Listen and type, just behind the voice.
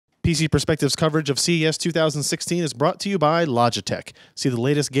PC Perspective's coverage of CES 2016 is brought to you by Logitech. See the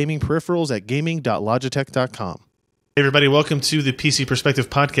latest gaming peripherals at gaming.logitech.com. Hey everybody, welcome to the PC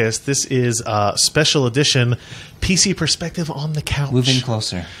Perspective podcast. This is a special edition PC Perspective on the couch. Moving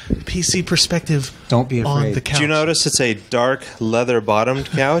closer. PC Perspective Don't be afraid. on the couch. Did you notice it's a dark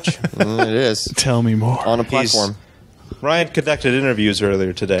leather-bottomed couch? It is. Tell me more. On a platform. Ryan conducted interviews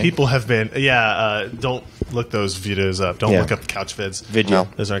earlier today. People have been, don't look those videos up. Don't look up the couch vids. Video. No.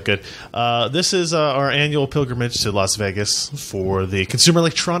 Those aren't good. This is our annual pilgrimage to Las Vegas for the Consumer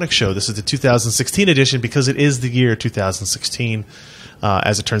Electronics Show. This is the 2016 edition because it is the year 2016,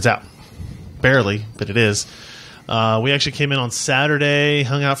 as it turns out. Barely, but it is. We actually came in on Saturday,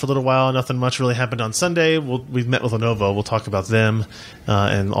 hung out for a little while. Nothing much really happened on Sunday. We met with Lenovo. We'll talk about them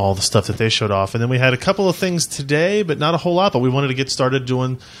and all the stuff that they showed off. And then we had a couple of things today, but not a whole lot. But we wanted to get started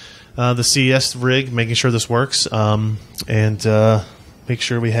doing the CES rig, making sure this works, and make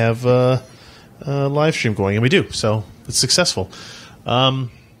sure we have a live stream going. And we do. So it's successful. So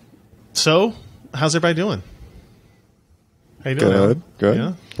how's everybody doing? How you doing? Good. Good.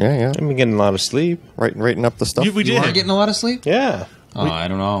 Yeah? Yeah. I've been getting a lot of sleep. Writing up the stuff. We You did. are getting a lot of sleep? Yeah. Oh, I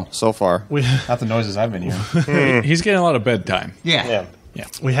don't know. So far. Not the noises I've been hearing. He's getting a lot of bedtime. Yeah.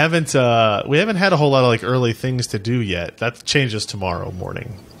 We haven't had a whole lot of like early things to do yet. That changes tomorrow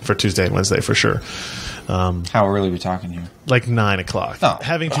morning for Tuesday and Wednesday for sure. How early are we talking here? Like 9 o'clock. Oh.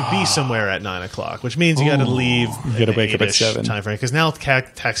 Having to be somewhere at 9 o'clock, which means you got to leave. You gotta wake up at 7. time frame because now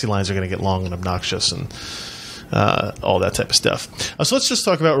taxi lines are going to get long and obnoxious and all that type of stuff. So let's just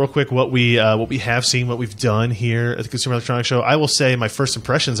talk about real quick what we have seen, what we've done here at the Consumer Electronics Show. I will say my first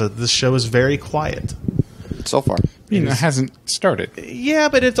impressions of this show is very quiet. So far. I mean, it hasn't started. Yeah,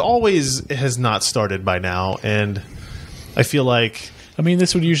 but it has not started by now, and I feel like. I mean,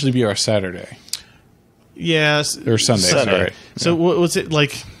 this would usually be our Saturday. Yes. Or Sunday. Sorry. So what was it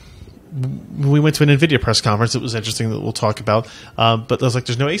like? We went to an NVIDIA press conference. It was interesting that we'll talk about. But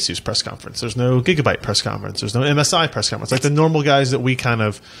there's no Asus press conference. There's no Gigabyte press conference. There's no MSI press conference. Like the normal guys that we kind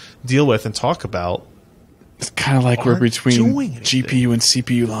of deal with and talk about. It's kind of like we're between doing anything. GPU and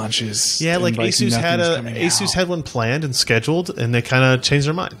CPU launches. Yeah, and like Asus nothing's had one planned and scheduled, and they kind of changed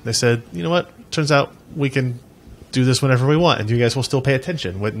their mind. They said, you know what? Turns out we can do this whenever we want, and you guys will still pay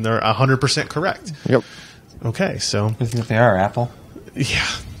attention when they're 100% correct. Yep. Okay, so I think they are, Apple. yeah.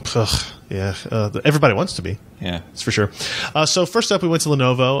 Ugh, yeah, everybody wants to be. Yeah. That's for sure. So first up, we went to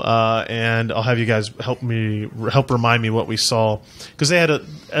Lenovo, and I'll have you guys help remind me what we saw because they had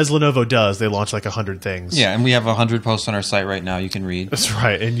as Lenovo does, they launch like 100 things. Yeah, and we have 100 posts on our site right now you can read. That's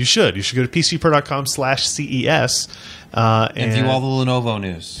right, and you should go to pcper.com/CES And view all the Lenovo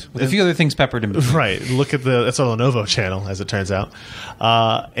news. With a few other things peppered in between. Right, that's our Lenovo channel, as it turns out,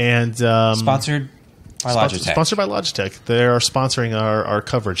 and Sponsored by Logitech. Sponsored by Logitech. They are sponsoring our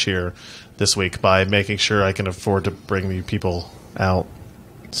coverage here this week by making sure I can afford to bring you people out.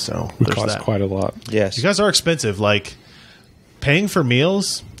 So It there's costs that. quite a lot. Yes. You guys are expensive. Like paying for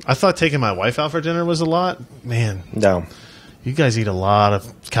meals. I thought taking my wife out for dinner was a lot. Man, No. you guys eat a lot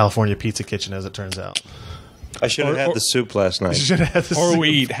of California Pizza Kitchen, as it turns out. I should have had the soup last night. You should have had this. Or we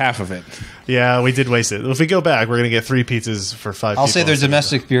eat half of it. Yeah, we did waste it. If we go back, we're going to get 3 pizzas for 5 people. I'll say their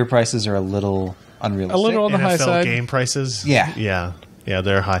domestic beer prices are a little unrealistic. A little on the high NFL side. game prices. Yeah. Yeah,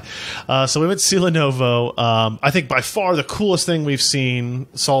 they're high. So we went to see Lenovo. I think by far the coolest thing we've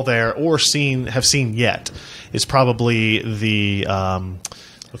saw there, or have seen yet, is probably the.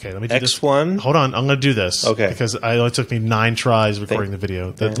 Okay, let me do this. X1? Hold on, I'm going to do this. Okay. Because it only took me 9 tries recording the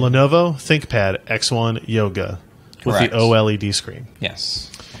video. The Lenovo ThinkPad X1 Yoga with Correct. the OLED screen. Yes.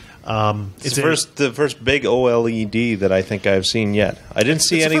 It's the first big OLED that I think I've seen yet. I didn't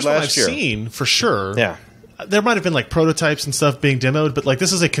see It's any the first one last year. I've seen for sure. Yeah. There might have been like prototypes and stuff being demoed, but like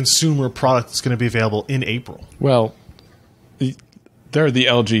this is a consumer product that's going to be available in April. Well, they're the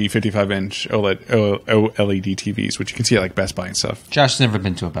LG 55-inch OLED TVs, which you can see at like Best Buy and stuff. Josh's never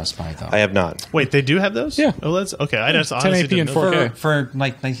been to a Best Buy, though. I have not. Wait, they do have those? Yeah. OLEDs? Okay, I just honestly 1080p didn't and know 4K. that. For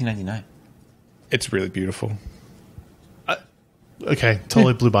like $19.99. It's really beautiful. Okay,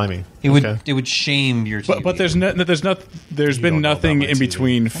 totally blew by me. It would Okay. it would shame your TV. But there's been don't know nothing about my in TV.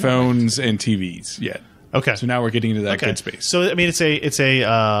 between phones and TVs yet. Okay. So now we're getting into that Okay. good space. So I mean, is it a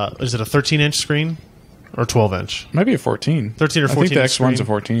 13-inch screen or 12-inch? Might be a 14. 13 or I think the 14 X1's a screen.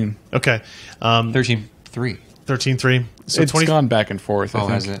 14. Okay, 13.3. 13.3. So It's gone back and forth. I Oh,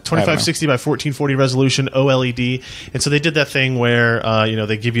 think. has it? 2560 by 1440 resolution OLED, and so they did that thing where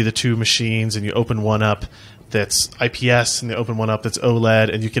they give you the 2 machines and you open one up that's IPS and they open one up that's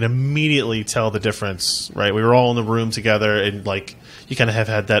OLED, and you can immediately tell the difference. Right, we were all in the room together, and like you kind of have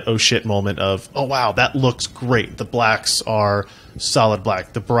had that oh shit moment of, oh wow, that looks great. The blacks are solid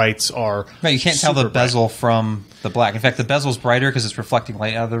black. The brights are Right, you can't tell the super bright. bezel from the black. In fact, the bezel's brighter because it's reflecting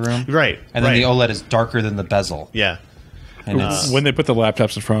light out of the room. Right, And then right. the OLED is darker than the bezel. Yeah. And it's, When they put the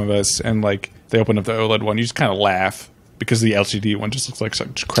laptops in front of us and like they open up the OLED one, you just kind of laugh because the LCD one just looks like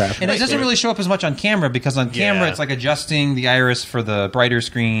such crap. and it doesn't really show up as much on camera because on camera Yeah. it's like adjusting the iris for the brighter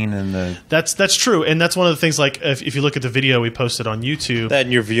screen and the... That's true, and that's one of the things. Like if you look at the video we posted on YouTube,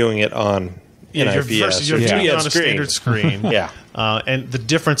 Then you're viewing it on you're IPS. viewing it Yeah. on a standard screen. Yeah. And the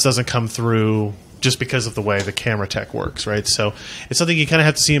difference doesn't come through just because of the way the camera tech works, right? So it's something you kind of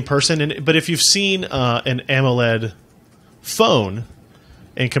have to see in person. But if you've seen an AMOLED phone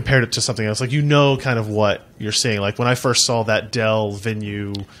and compared it to something else, like kind of what you're seeing. Like when I first saw that Dell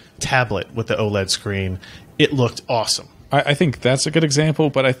Venue tablet with the OLED screen, it looked awesome. I think that's a good example,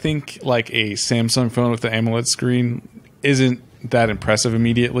 but I think like a Samsung phone with the AMOLED screen isn't that impressive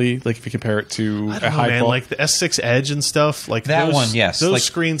immediately. Like if you compare it to I a don't know, high man. qual- Like the S6 Edge and stuff. Like That those, one, yes. Those Like-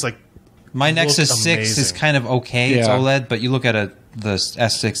 screens, like My look Nexus 6 is amazing. kind of okay. It's Yeah. OLED, but you look at the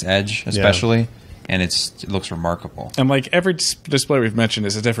S6 Edge especially, and it looks remarkable. And like every display we've mentioned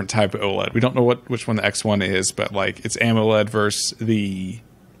is a different type of OLED. We don't know which one the X1 is, but like it's AMOLED versus the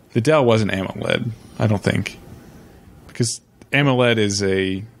Dell wasn't AMOLED, I don't think, because AMOLED is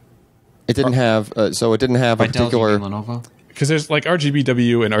It didn't have so it didn't have a By Dell, particular. you mean Lenovo? because there's like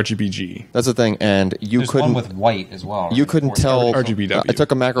RGBW and RGBG. That's the thing, and you There's couldn't. one with white as well. You right? couldn't Or- tell. RGBW. I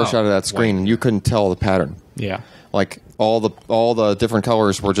took a macro shot of that screen, and you couldn't tell the pattern. Yeah, Like all the different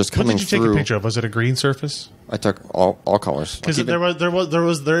colors were just what coming did you take through. a picture of? Was it a green surface? I took all colors. Like Because even-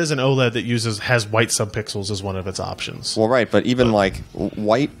 there is an OLED that has white subpixels as one of its options. well, right, but even like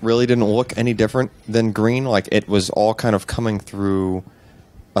white really didn't look any different than green. Like it was all kind of coming through,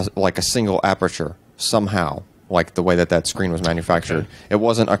 like a single aperture somehow. Like the way that screen was manufactured, Okay. it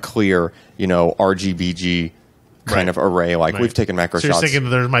wasn't a clear, RGBG kind Right. of array. Like Right. we've taken macro So you're shots. thinking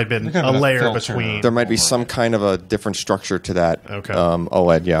there might have been Kind a of a layer filter. between. There might be some kind of a different structure to that Okay.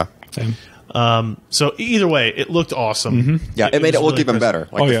 OLED. Yeah, same. So either way, it looked awesome. yeah. It made was it look really even impressive. better.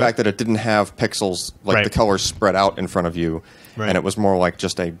 Like Oh, the yeah. fact that it didn't have pixels, like Right. the colors spread out in front of you, Right. and it was more like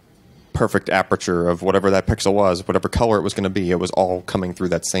just a perfect aperture of whatever that pixel was, whatever color it was going to be. It was all coming through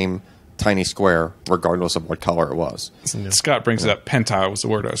that same tiny square, regardless of what color it was. Scott brings it up. Pentile was the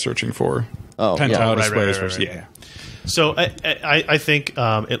word I was searching for. Oh, Pentile yeah. Right, displays right, versus right. yeah. So I think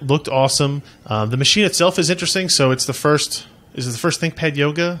it looked awesome. The machine itself is interesting. So it's the first. Is it the first ThinkPad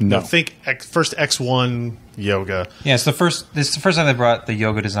Yoga? No. First X1 Yoga. Yeah, it's the first time they brought the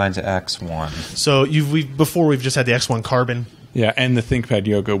Yoga design to X1. So we've just had the X1 Carbon. Yeah, and the ThinkPad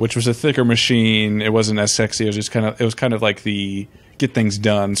Yoga, which was a thicker machine. It wasn't as sexy. It was kind of like the get things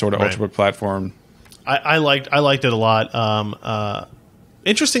done sort of Right. ultrabook platform. I liked it a lot.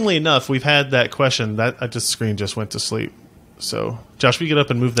 Interestingly enough, we've had that question. That screen just went to sleep. So, Josh, will you get up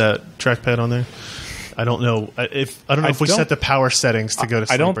and move that trackpad on there? I don't know if we don't- set the power settings to go to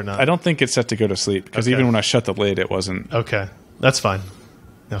sleep or not. I don't think it's set to go to sleep because Okay. even when I shut the lid, it wasn't Okay, that's fine.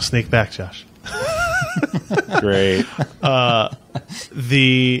 Now sneak back, Josh. great.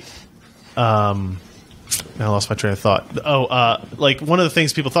 I lost my train of thought. Like one of the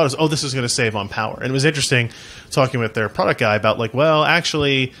things people thought is, this is going to save on power. And it was interesting talking with their product guy about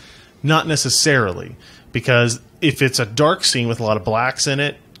actually not necessarily, because if it's a dark scene with a lot of blacks in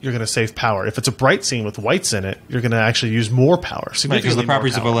it, you're going to save power. If it's a bright scene with whites in it, you're going to actually use more power. Right, because Significantly the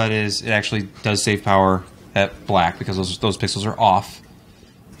properties of more power. OLED is it actually does save power at black because those pixels are off,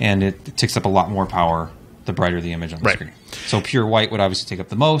 and it takes up a lot more power the brighter the image on the Right. screen. So pure white would obviously take up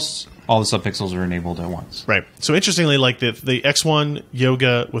the most. All the subpixels are enabled at once. Right. So interestingly, like the X1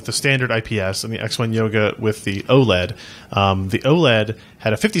 Yoga with the standard IPS and the X1 Yoga with the OLED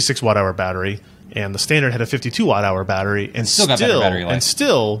had a 56 watt hour battery, and the standard had a 52 watt hour battery, and Still got better battery life. and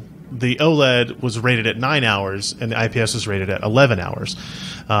still the OLED was rated at 9 hours, and the IPS was rated at 11 hours.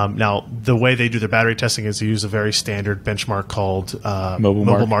 Now, the way they do their battery testing is they use a very standard benchmark called Mobile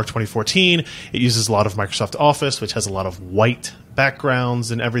Mark. Mark 2014. It uses a lot of Microsoft Office, which has a lot of white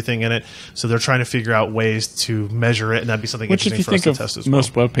backgrounds and everything in it. So they're trying to figure out ways to measure it, and that'd be something Which, if interesting you for us think to of test as well.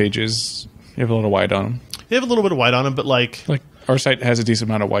 most web pages, you have a little white on them. They have a little bit of white on them, but like Our site has a decent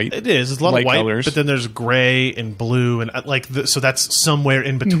amount of white. it is, it's a lot light of white, colors. but then there's gray and blue, and so that's somewhere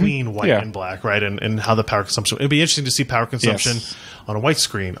in between white Yeah. and black, right? And how the power consumption. It'd be interesting to see power consumption Yes. on a white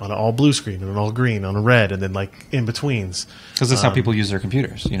screen, on an all blue screen, on an all green, on a red, and then like in betweens. Because that's how people use their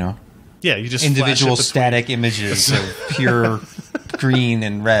computers, Yeah, you just individual flash it static images of pure green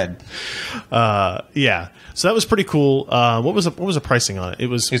and red. Yeah. So that was pretty cool. What was the pricing on it?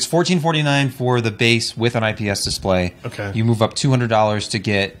 It's $14.49 for the base with an IPS display. Okay. You move up $200 to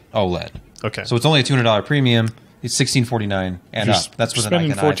get OLED. Okay. So it's only a $200 premium. It's $16.49 and up. That's with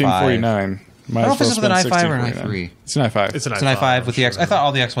spending an i5. $14.49. I don't know if it's with an i5 or an i3. It's an i5. It's an It's an i5 with the X. I thought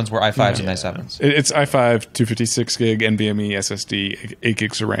all the X1s were i5s and i7s. It's i5, 256 gig NVMe SSD, 8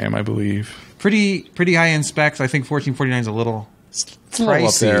 gigs of RAM, I believe. Pretty high end specs. I think $14.49 is a little little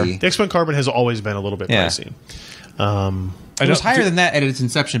up there. pricey. The X1 Carbon has always been a little bit Yeah. pricey. It was higher than that at its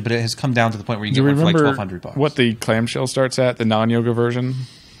inception, but it has come down to the point where you Do can you get one for like remember $1,200. what the clamshell starts at, the non-yoga version?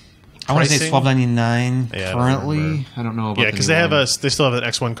 I want to say it's pricing? $12.99 Yeah, I don't currently. remember. I don't know about Yeah, because they still have an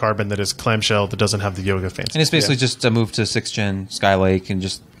X1 Carbon that is clamshell that doesn't have the Yoga fancy. and it's basically just a move to 6th gen Skylake and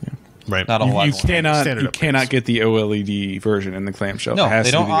just right. not a whole lot You more. cannot Standard get the OLED version in the clamshell. No, it has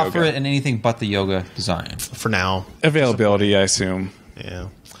they to don't be the offer Yoga. it in anything but the Yoga design. For now. Availability, I assume. Yeah.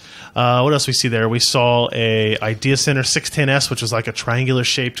 What else we see there? We saw a Idea Center 610S, which was like a triangular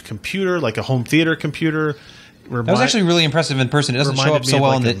shaped computer, like a home theater computer. That was actually really impressive in person. It doesn't show up reminded me so of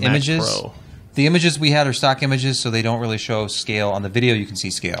well like in a the Mac images. Pro. The images we had are stock images, so they don't really show scale. On the video, you can see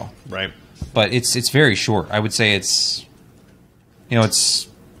scale, Right. but it's very short. I would say it's, it's.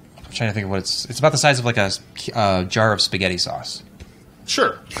 I'm trying to think of what it's. It's about the size of like a jar of spaghetti sauce.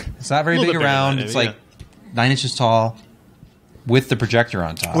 Sure. It's not very A little big bit bigger around. than It's it, like 9 inches tall, with the projector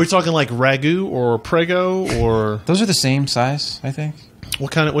on top. Are we talking like Ragu or Prego or Those are the same size, I think.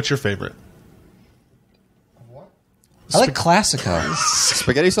 what's your favorite? I like Classico.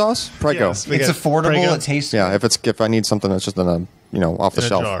 Spaghetti sauce? Prego. Yes. It's affordable. Prego? It tastes. Yeah, if I need something that's just in a off the In a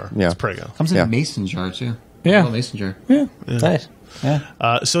shelf. jar. Yeah. It's Prego. Comes in Yeah. a mason jar too. Yeah. A little mason jar. Yeah. Nice.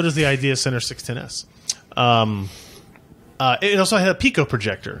 Yeah. So does the Idea Center 610S. It also had a Pico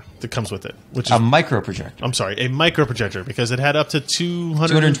projector that comes with it, which is A micro projector. I'm sorry, a micro projector because it had up to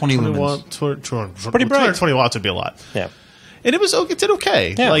 220 lumens. watts. Pretty bright. 220 watts would be a lot. Yeah. And it did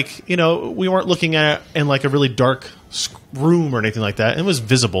okay. Yeah. Like, we weren't looking at in like a really dark room or anything like that. It was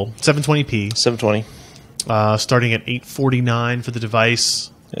visible. 720p, 720. starting at $849 for the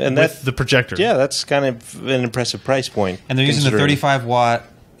device And with the projector. Yeah, that's kind of an impressive price point. And they're using the considering- 35 watt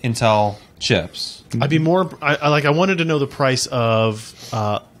Intel chips. I'd be more. I wanted to know the price of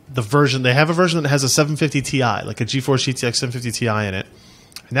the version. They have a version that has a 750 Ti, like a GeForce GTX 750 Ti in it,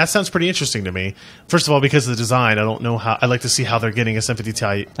 and that sounds pretty interesting to me. First of all, because of the design, I don't know how. I'd like to see how they're getting a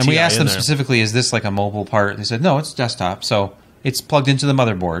 750 Ti. And we asked in them there. specifically, is this like a mobile part? They said, no, it's desktop. So it's plugged into the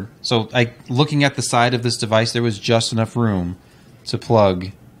motherboard. So looking at the side of this device, there was just enough room to plug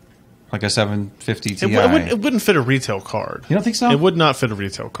like a 750 Ti. It wouldn't fit a retail card. You don't think so? It would not fit a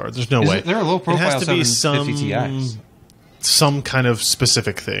retail card. There's no way. They're a low profile It has to be 750 Ti's. some kind of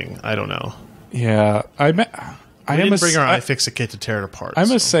specific thing. I don't know. Yeah. We didn't bring our iFixit kit to tear it apart. I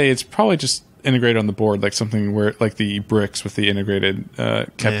must say it's probably just integrated on the board, like something where like the bricks with the integrated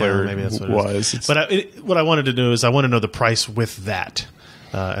Kepler maybe that's what was. it is. But what I wanted to do is I want to know the price with that.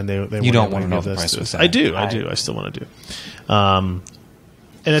 And they You don't wanted want to know give the this price to with us. that. I do. I still want to do.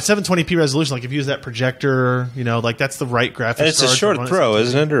 And at 720p resolution, like if you use that projector, like that's the right graphics And it's a card short to run throw, at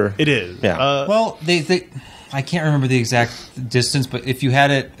isn't it? Or It is. Yeah. Well, they I can't remember the exact distance, but if you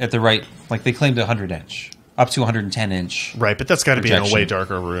had it at the right, like they claimed 100 inch, up to 110 inch. right, but that's got to be in a projection. way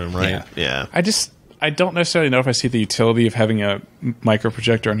darker room, right? Yeah. I don't necessarily know if I see the utility of having a micro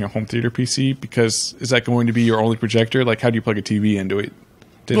projector on your home theater PC, because is that going to be your only projector? Like, how do you plug a TV into it?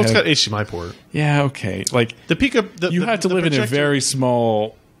 Well, it's got HDMI port. Yeah, okay. Like The Pico, you had to live in a projector- very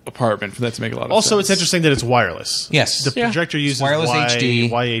small apartment for that to make a lot of sense. Also, it's interesting that it's wireless. Yes. The Yeah. projector uses Wireless HD.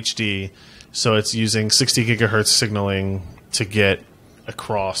 YHD, so it's using 60 gigahertz signaling to get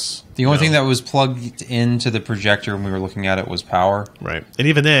across. The only thing that was plugged into the projector when we were looking at it was power. Right, and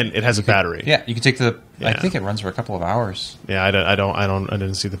even then, it has a battery. Yeah, you can take I Yeah. think it runs for a couple of hours. Yeah. I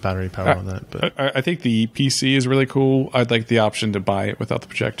didn't see the battery power on that, but I think the PC is really cool. I'd like the option to buy it without the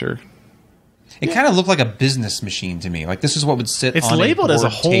projector. It kind of looked like a business machine to me. Like this is what would sit it's on labeled a as a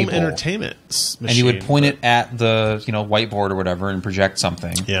board home table. entertainment machine. And you would point it at the whiteboard or whatever and project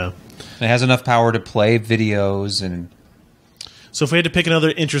something. Yeah. It has enough power to play videos and So if we had to pick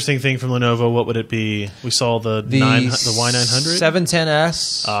another interesting thing from Lenovo, what would it be? We saw the Y900.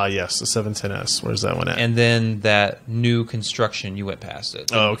 710S, Yes, the 710S. Where's that one at? and then that new construction. You went past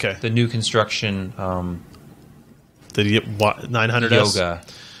it. Oh, okay. The new construction The 900S. Yoga.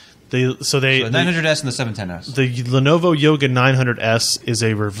 The 900S and the 710S. the Lenovo Yoga 900S is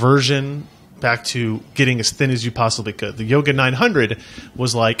a reversion back to getting as thin as you possibly could. The Yoga 900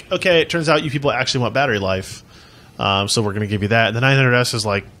 was like, okay, it turns out you people actually want battery life, so we're going to give you that. And the 900S is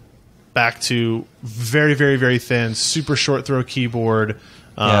like back to very, very, very thin, super short throw keyboard.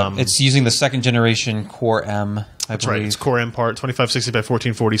 It's using the second generation Core M. That's right. It's Core M part, 2560 by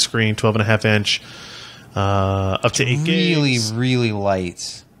 1440 screen, 12.5 inch, up to 8 gigs. Really, really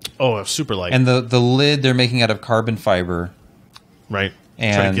light. Oh, super light. And the lid they're making out of carbon fiber. Right.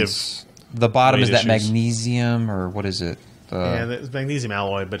 And the bottom is that issues. magnesium, or what is it? Yeah, it's magnesium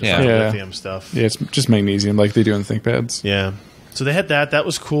alloy, but it's Yeah. not Yeah. lithium stuff. Yeah, it's just magnesium like they do in ThinkPads. Yeah. So they had that. That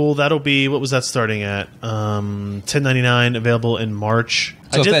was cool. That'll be, what was that starting at? $10.99, available in March.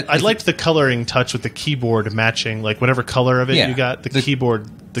 So I liked the coloring touch with the keyboard matching, like whatever color of it you got, the keyboard,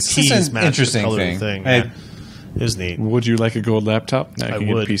 the keys an match interesting the color thing. of the thing. I- Yeah. It was neat. Would you like a gold laptop? Now you I can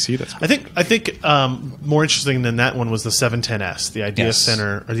would. get a PC. That's cool. I think more interesting than that one was the 710S, the Idea Yes.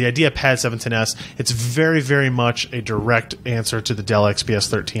 Center, or the Idea Pad 710S. It's very, very much a direct answer to the Dell XPS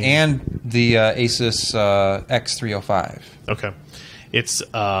 13. And the Asus X305. Okay. It's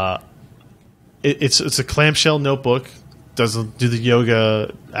a clamshell notebook. Doesn't do the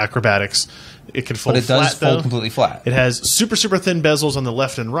yoga acrobatics. It can fold But it does flat, fold though. completely flat. It has super, super thin bezels on the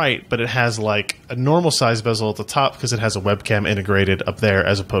left and right, but it has like a normal size bezel at the top because it has a webcam integrated up there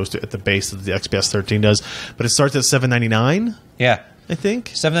as opposed to at the base that the XPS 13 does. But it starts at $799, Yeah. I think.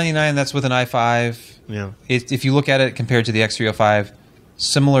 $799, that's with an i5. Yeah. If you look at it compared to the X305,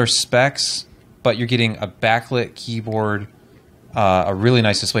 similar specs, but you're getting a backlit keyboard, a really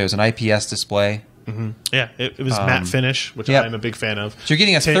nice display. It was an IPS display. Yeah, it was matte finish, which yep. I'm a big fan of. So you're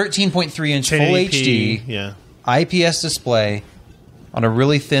getting a 13.3-inch full HD Yeah. IPS display on a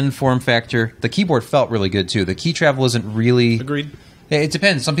really thin form factor. The keyboard felt really good, too. The key travel isn't really... Agreed. It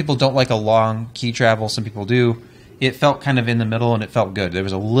depends. Some people don't like a long key travel. Some people do. It felt kind of in the middle, and it felt good. There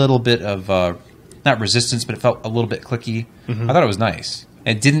was a little bit of, not resistance, but it felt a little bit clicky. I thought it was nice.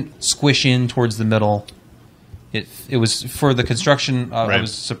 It didn't squish in towards the middle. It was, for the construction, I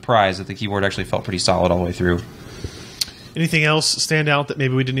was surprised that the keyboard actually felt pretty solid all the way through. Anything else stand out that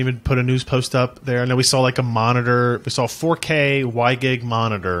maybe we didn't even put a news post up there? I know we saw like a monitor. We saw a 4K WiGig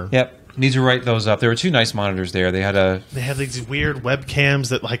monitor. Yep. Need to write those up. There were two nice monitors there. They had these weird webcams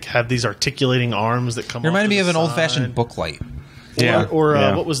that like have these articulating arms that come. It reminded off me to of the an side. old-fashioned book light. Or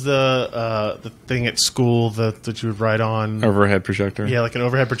Yeah. what was the thing at school that you would write on? Overhead projector. Yeah, like an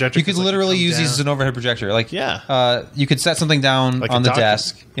overhead projector. You could 'cause, like, literally it comes use these down. as an overhead projector. Like, Yeah. you could set something down Like on a the document.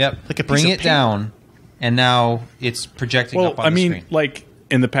 desk. Yep. Like a piece Bring of it paper. down, and now it's projecting Well, up on I the mean, screen. like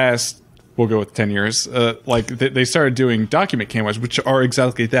in the past, we'll go with 10 years. Like they started doing document cameras, which are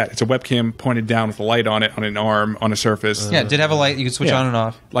exactly that. It's a webcam pointed down with a light on it, on an arm, on a surface. Yeah, it did have a light. You could switch Yeah. on and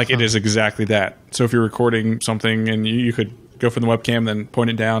off. Like it is exactly that. So if you're recording something and you could go from the webcam, then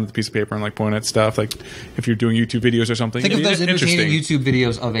point it down to the piece of paper and like point at stuff. Like if you're doing YouTube videos or something. Think of It's those entertaining interesting. YouTube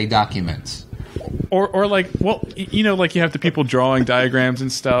videos of a document. Or like, well, you know, like you have the people drawing diagrams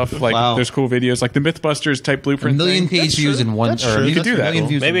and stuff. Like Wow. there's cool videos, like the MythBusters type A blueprint. million thing. page views in one. That's Or true. You could do that. a million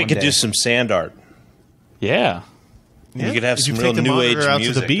views Maybe in it could one do day. some sand art. Yeah. You could have If some you real take the new age monitor out to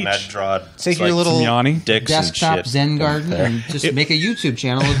the music, beach. and I'd draw Take like your little Some Yanni. dicks desktop and shit. Zen garden there. and just make a YouTube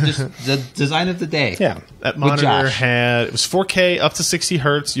channel of just the design of the day. Yeah. That With monitor Josh. it was 4K up to 60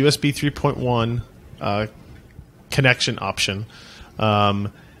 hertz, USB 3.1 connection option.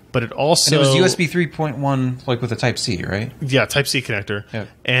 But it also And it was USB 3.1, like with a Type C, right? Yeah, Type C connector. Yeah.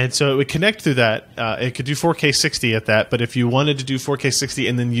 And so it would connect through that. It could do 4K 60 at that, but if you wanted to do 4K 60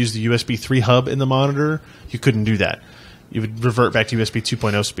 and then use the USB 3 hub in the monitor, you couldn't do that. You would revert back to USB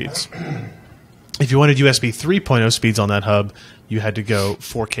 2.0 speeds. If you wanted USB 3.0 speeds on that hub, you had to go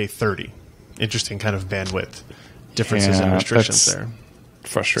 4K 30. Interesting kind of bandwidth differences and Yeah, restrictions that's there.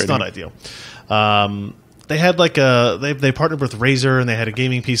 Frustrating. It's not ideal. They had like they partnered with Razer and they had a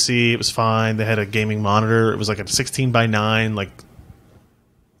gaming PC. It was fine. They had a gaming monitor. It was like a 16:9, like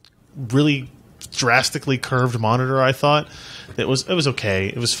really drastically curved monitor. I thought it was okay.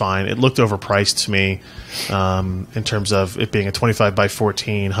 It was fine. It looked overpriced to me in terms of it being a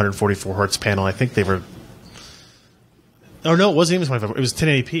 25:14, 144 hertz panel. I think they were. Oh no, it wasn't even 25. It was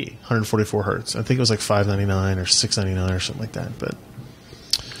 1080p, 144 hertz. I think it was like $599 or $699 or something like that. But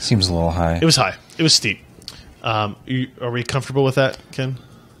Seems a little high. it was high. It was steep. Are we comfortable with that, Ken?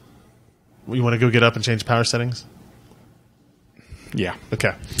 You want to go get up and change power settings? Yeah.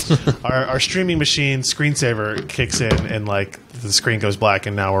 Okay. Our streaming machine screensaver kicks in and like the screen goes black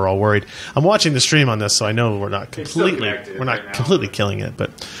and now we're all worried. I'm watching the stream on this, so I know we're not completely killing it.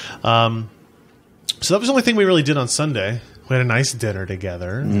 But so that was the only thing we really did on Sunday. We had a nice dinner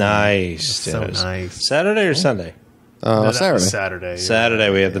together. Nice. So Dennis. nice. Saturday or Sunday? No, that was Saturday. Saturday. Saturday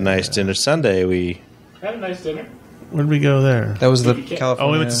we had the nice dinner. Sunday we Had a nice dinner. Where did we go there? That was the California.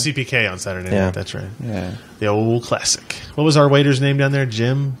 Oh, we went to CPK on Saturday Yeah. night. That's right. Yeah. The old classic. What was our waiter's name down there?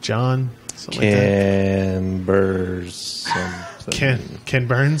 Jim? John? Something like that. Ken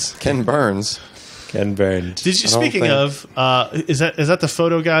Burns? Ken Burns. Ken Burns. Did you? I don't Speaking of, is that the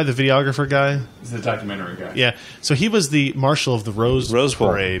photo guy, the videographer guy? He's the documentary guy. Yeah. So he was the marshal of the Rose Bowl.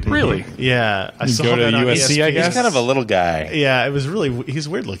 Parade. Really? Yeah. I You saw go to that on USC, I ESPN. guess? He's kind of a little guy. Yeah, it was really. He's a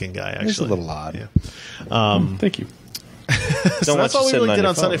weird looking guy. Actually, He's a little odd. Yeah. Thank you. So that's all we really did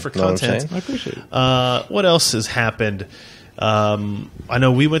on Sunday for Know what I'm content. saying? I appreciate it. What else has happened? I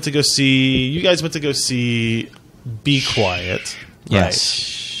know we went to go see. You guys went to go see Be Quiet.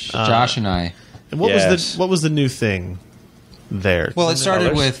 Yes. Josh and I. And what Yes. was the new thing there? Well, it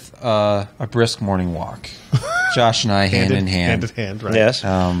started others? with a brisk morning walk. Josh and I hand in hand. hand in hand, right? Yes.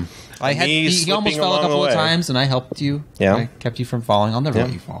 I had Me he almost slipping fell a along couple the of way. times, and I helped you. Yeah. I kept you from falling. I'll never Yeah.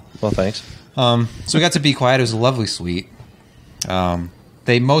 let you fall. Well, thanks. So we got to Be Quiet. It was a lovely suite.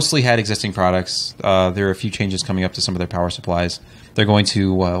 They mostly had existing products. There are a few changes coming up to some of their power supplies. They're going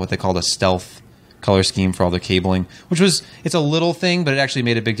to what they called a stealth color scheme for all their cabling, it's a little thing, but it actually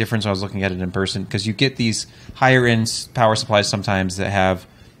made a big difference when I was looking at it in person, because you get these higher end power supplies sometimes that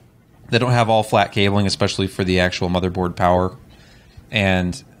don't have all flat cabling, especially for the actual motherboard power,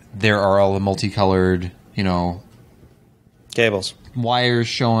 and there are all the multicolored, Cables. wires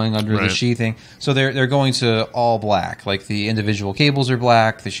showing under the Right. sheathing. So they're going to all black. Like the individual cables are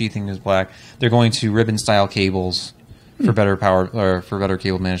black, the sheathing is black. They're going to ribbon style cables for better power or for better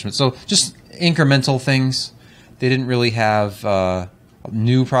cable management. So just incremental things. They didn't really have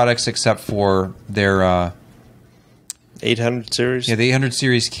new products except for their 800 series. the 800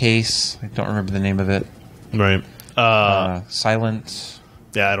 series case. I don't remember the name of it. Right. Silent.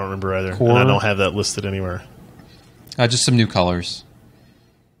 Yeah, I don't remember either. Core. And I don't have that listed anywhere. Just some new colors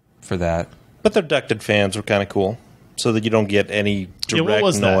for that. But their ducted fans were kind of cool, so that you don't get any direct what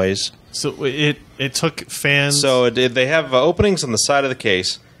was that? noise. So it took fans. So they have openings on the side of the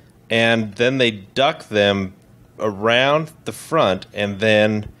case, and then they duct them around the front, and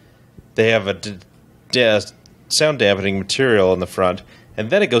then they have a sound dampening material in the front, and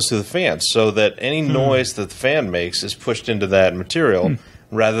then it goes through the fans, so that any noise that the fan makes is pushed into that material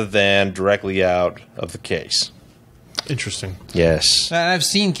rather than directly out of the case. Interesting. Yes. I've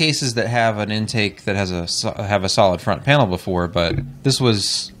seen cases that have an intake that has have a solid front panel before, but this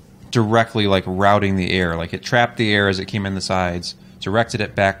was directly like routing the air. Like it trapped the air as it came in the sides, directed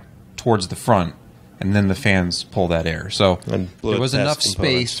it back towards the front, and then the fans pull that air. So And blew there it was past enough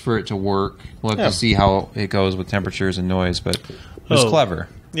components. space for it to work. We'll have Yeah. to see how it goes with temperatures and noise, but it was Oh. clever.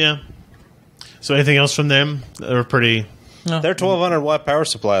 Yeah. So anything else from them? They were pretty. Their 1200 watt power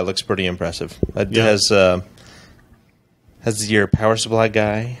supply looks pretty impressive. It Yeah. has your power supply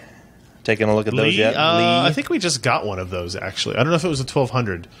guy taken a look at those Lee, yet? Lee? I think we just got one of those actually. I don't know if it was a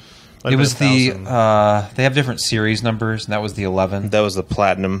 1200. Might It have was been the 1000. they have different series numbers, and that was the 11. That was the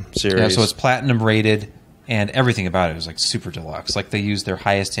platinum series. Yeah, so it's platinum rated, and everything about it was like super deluxe. Like they used their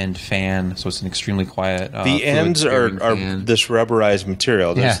highest end fan, so it's an extremely quiet. the fluid ends bearing are fan. this rubberized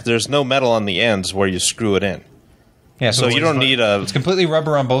material. There's no metal on the ends where you screw it in. Yeah, So you don't need a. It's completely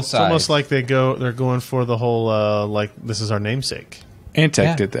rubber on both It's sides. almost like they're going for the whole like this is our namesake. Antec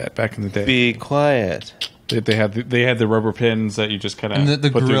Yeah. did that back in the day. Be quiet. They had the rubber pins that you just kind of and the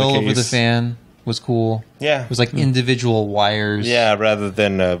put through grill the over the case. fan was cool. Yeah. It was like individual wires. Yeah, rather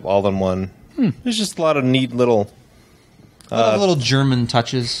than all in one. There's just a lot of neat little. A lot of little German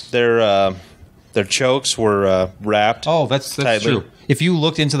touches. Their chokes were wrapped. Oh, that's tightly. true. If you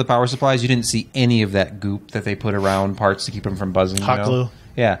looked into the power supplies, you didn't see any of that goop that they put around parts to keep them from buzzing. Hot glue.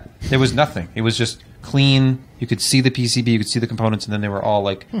 Yeah, there was nothing. It was just clean. You could see the PCB, you could see the components, and then they were all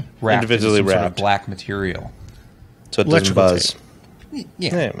like wrapped Individually in some sort of wrapped. black material. So it doesn't Electrical buzz. Yeah,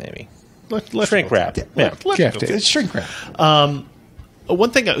 Yeah, maybe. Let's Shrink wrap. Yeah. Jeff did. it's shrink wrap.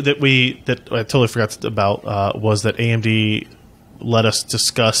 One thing that I totally forgot about was that AMD let us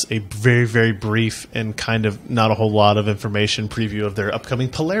discuss a very, very brief and kind of not a whole lot of information preview of their upcoming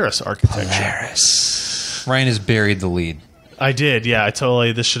Polaris architecture. Ryan has buried the lead. I did, yeah.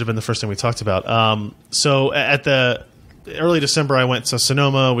 This should have been the first thing we talked about. So at the early December, I went to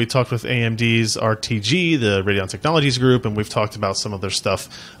Sonoma. We talked with AMD's RTG, the Radeon Technologies Group, and we've talked about some of their stuff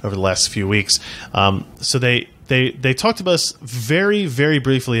over the last few weeks. So they talked to us very, very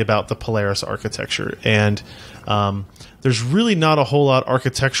briefly about the Polaris architecture, and there's really not a whole lot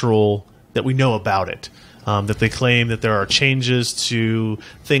architectural that we know about it. that they claim that there are changes to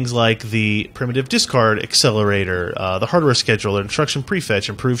things like the primitive discard accelerator, the hardware scheduler, instruction prefetch,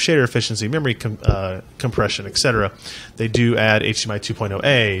 improved shader efficiency, memory compression, etc. They do add HDMI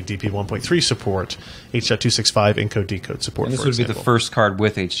 2.0a, DP 1.3 support, H.265 encode decode support. And this for would be example. the first card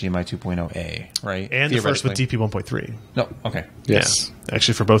with HDMI 2.0a, right? And the first with DP 1.3. No, okay. Yes. Yeah,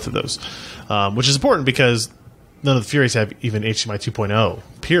 actually for both of those, which is important because none of the Furies have even HDMI 2.0,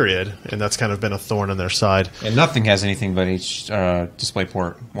 period, and that's kind of been a thorn in their side. And nothing has anything but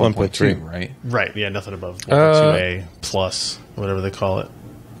DisplayPort 1.2, right? Right, yeah, nothing above 1.2A plus, whatever they call it.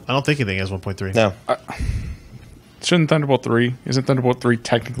 I don't think anything has 1.3. No. Shouldn't Thunderbolt 3? Isn't Thunderbolt 3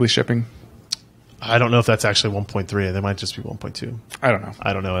 technically shipping? I don't know if that's actually 1.3. They might just be 1.2. I don't know.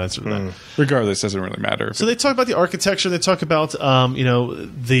 I don't know the answer to that. Regardless, doesn't really matter. So they talk about the architecture. They talk about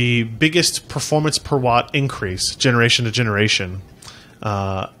the biggest performance per watt increase generation to generation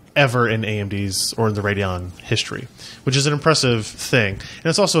ever in AMD's or in the Radeon history, which is an impressive thing, and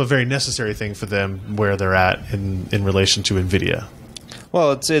it's also a very necessary thing for them where they're at in relation to NVIDIA.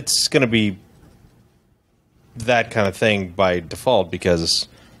 Well, it's going to be that kind of thing by default because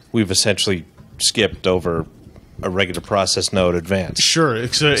we've essentially skipped over a regular process node advance. Sure.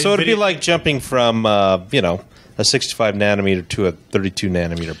 So it'd be like jumping from a 65 nanometer to a 32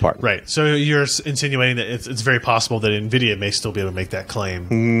 nanometer part. Right. So you're insinuating that it's very possible that NVIDIA may still be able to make that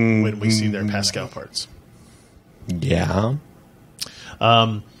claim when we see their Pascal parts. Yeah.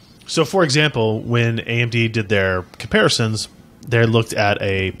 So, for example, when AMD did their comparisons, they looked at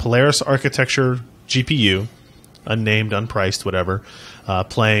a Polaris architecture GPU, unnamed, unpriced, whatever,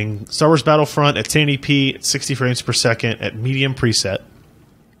 playing Star Wars Battlefront at 1080p at 60 frames per second at medium preset.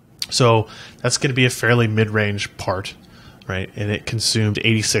 So that's going to be a fairly mid-range part, right? And it consumed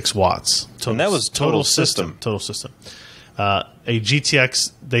 86 watts. And that was total system. Total system. A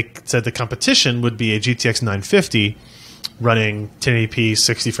GTX, they said the competition would be a GTX 950 running 1080p,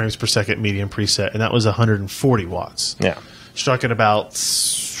 60 frames per second, medium preset, and that was 140 watts. Yeah. Struck at about,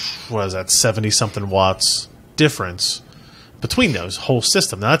 what is that, 70-something watts difference between those whole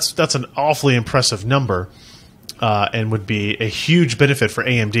system. Now, that's an awfully impressive number and would be a huge benefit for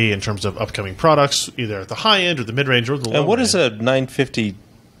AMD in terms of upcoming products, either at the high end or the mid-range or the low And what end. is a 950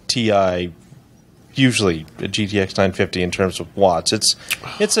 Ti usually, a GTX 950 in terms of watts? It's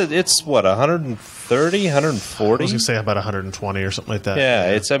what, 130, 140? I was going to say about 120 or something like that.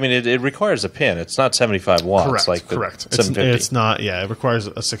 Yeah, it requires a pin. It's not 75 watts Correct, like the correct. 750. It's not, yeah, it requires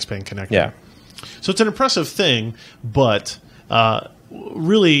a 6-pin connector. Yeah. So it's an impressive thing, but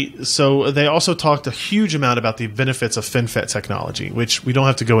really, so they also talked a huge amount about the benefits of FinFET technology, which we don't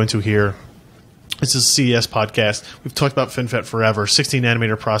have to go into here. This is a CES podcast. We've talked about FinFET forever.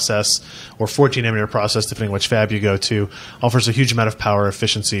 16-nanometer process or 14-nanometer process, depending on which fab you go to, offers a huge amount of power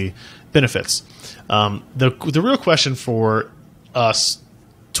efficiency benefits. The real question for us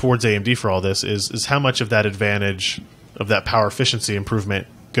towards AMD for all this is how much of that advantage of that power efficiency improvement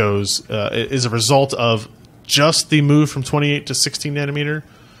is a result of just the move from 28 to 16 nanometer,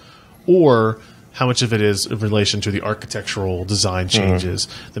 or how much of it is in relation to the architectural design changes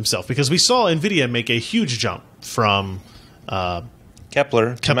themselves. Because we saw NVIDIA make a huge jump from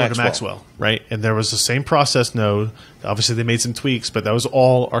Kepler to Maxwell, right? And there was the same process node. Obviously, they made some tweaks, but that was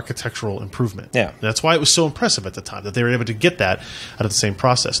all architectural improvement. Yeah. And that's why it was so impressive at the time that they were able to get that out of the same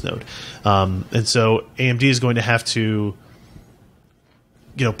process node. And so AMD is going to have to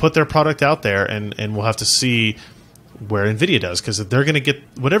put their product out there, and we'll have to see where NVIDIA does, because they're going to get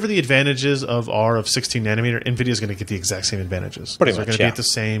whatever the advantages of 16 nanometer, NVIDIA is going to get the exact same advantages. Pretty They're much, going to be yeah. at the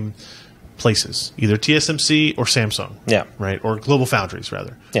same places, either TSMC or Samsung. Yeah. Right? Or Global Foundries,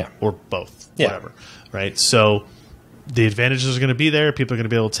 rather. Yeah. Or both. Yeah. Whatever. Right? So the advantages are going to be there. People are going to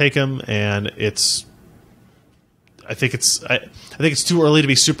be able to take them, and I think it's too early to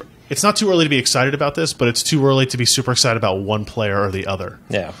be super. It's not too early to be excited about this, but it's too early to be super excited about one player or the other.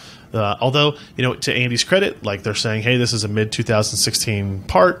 Yeah. Although, to AMD's credit, like they're saying, hey, this is a mid-2016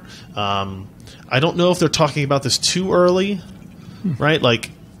 part. I don't know if they're talking about this too early, right?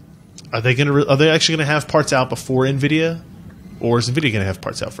 Like, are they actually going to have parts out before NVIDIA, or is NVIDIA going to have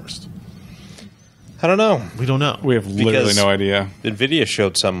parts out first? I don't know. We don't know. We have literally Because no idea. NVIDIA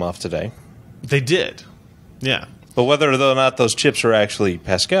showed some off today. They did, yeah. But whether or not those chips are actually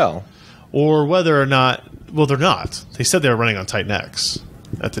Pascal. Or whether or not, well, they're not. They said they were running on Titan X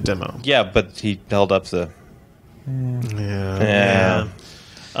at the demo. Yeah, but he held up the... Yeah.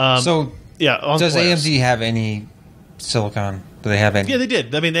 So Yeah. On does Polaris. AMD have any silicon? Do they have any? Yeah, they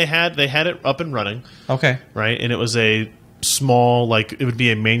did. I mean, they had it up and running, Okay. right? And it was a small, it would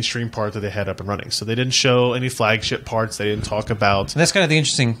be a mainstream part that they had up and running. So they didn't show any flagship parts. They didn't talk about. And that's kind of the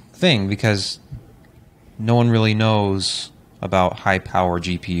interesting thing, because no one really knows about high power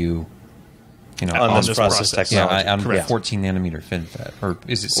GPU. You know, On this this process process. technology. on Correct. 14 nanometer FinFET, or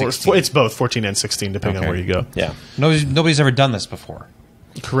is it Or 16? it's both 14 and 16, depending on Okay. where you go. Yeah. Nobody's ever done this before.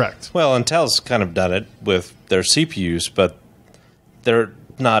 Correct. Well, Intel's kind of done it with their CPUs, but they're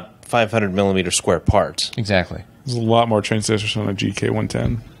not 500 millimeter square parts. Exactly. There's a lot more transistors on a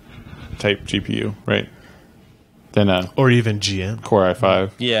GK110 type GPU, right? Than a Or even GM. Core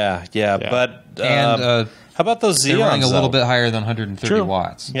i5. Yeah, but And how about those they're Xeons? running a little though? bit higher than 130 True.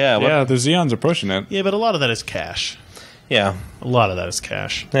 watts. Yeah, Yeah, the Xeons are pushing it. Yeah, but a lot of that is cache. yeah, A lot of that is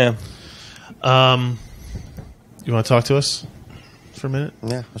cache. yeah. You want to talk to us for a minute?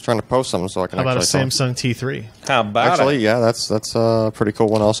 Yeah, I was trying to post some so I can How about a actually talk. Samsung T3? How about Actually, it? yeah, that's a pretty cool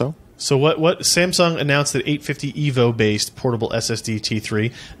one also. So what Samsung announced that 850 Evo based portable SSD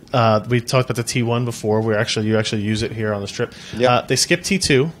T3. We talked about the T1 before. You actually use it here on the strip. Yep. They skipped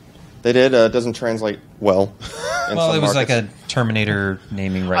T2. They did. It doesn't translate well. In Well, some it was markets. like a Terminator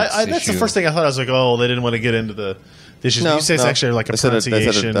naming rights That's the issue. first thing I thought. I was like, oh, they didn't want to get into the issues. No, You say it's no. actually like a They said it-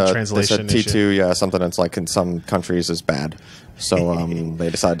 pronunciation, they said translation T2, issue. yeah, something that's like in some countries is bad. So they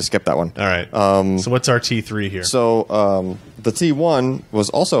decided to skip that one. All right. So what's our T3 here? So the T1 was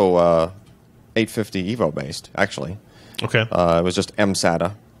also 850 Evo based, actually. Okay. It was just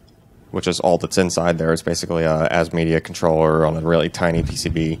MSATA, which is all that's inside there. It's basically a as media controller on a really tiny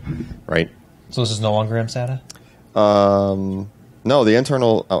PCB, right? So this is no longer MSATA? No, the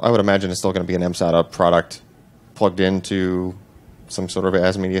internal, I would imagine, is still going to be an MSATA product plugged into some sort of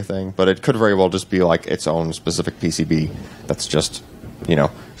as media thing, but it could very well just be like its own specific PCB that's just,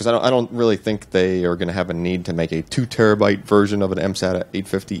 because I don't really think they are going to have a need to make a 2 terabyte version of an MSATA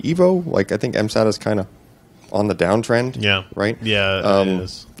 850 Evo. Like, I think MSATA is kind of on the downtrend. Yeah. Right? Yeah, it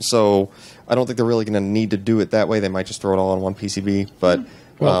is. So I don't think they're really going to need to do it that way. They might just throw it all on one PCB, but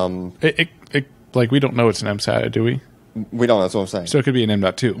Well, we don't know it's an MSATA, do we? we don't. That's what I'm saying. So it could be an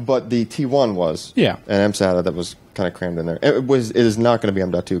M.2. But the T1 was Yeah. an MSATA that was kind of crammed in there. It is not going to be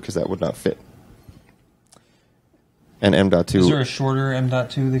M.2 because that would not fit. And M.2, Is there a shorter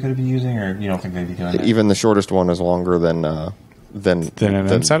M.2 they could be using, or you don't think they'd be doing that? even the shortest one is longer than an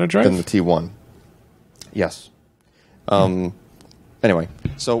MSATA drive? than the T1. Yes. Anyway,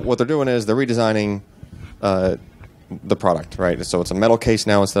 so what they're doing is they're redesigning the product, right? So it's a metal case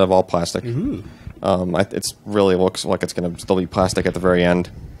now instead of all plastic. It's really looks like it's going to still be plastic at the very end.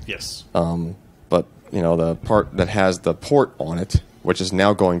 Yes. But the part that has the port on it, which is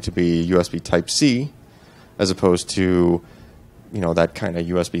now going to be USB Type-C, as opposed to that kind of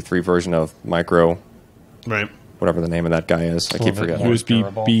USB 3 version of micro, Right. whatever the name of that guy is. I keep little bit forgetting. more USB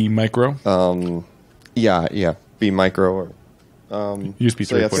durable. B micro. Yeah, B micro or USB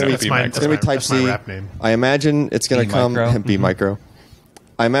so yeah, 3.0 it's B my- micro. it's going to be Type That's my C. rap name. I imagine it's going B to come micro? B micro.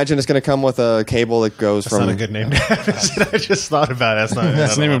 I imagine it's going to come with a cable that goes That's from not a good name to have. I just thought about it. That's not.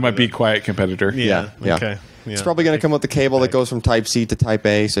 That's the name of my Be Quiet competitor. Yeah. Yeah. Okay. Yeah. It's probably going to come with the cable that goes from Type C to Type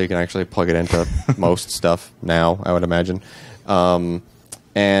A, so you can actually plug it into most stuff now, I would imagine. And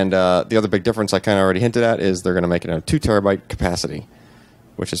the other big difference I kind of already hinted at is they're going to make it a 2 terabyte capacity,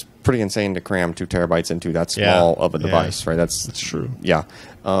 which is pretty insane to cram 2 terabytes into that small of a Yeah. device, right? That's true. Yeah.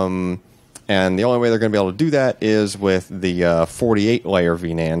 And the only way they're going to be able to do that is with the 48-layer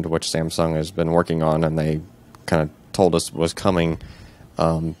VNAND, which Samsung has been working on, and they kind of told us was coming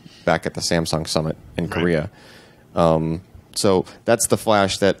back at the Samsung Summit in Korea. So that's the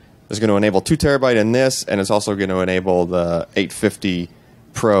flash that is going to enable 2 terabyte in this, and it's also going to enable the 850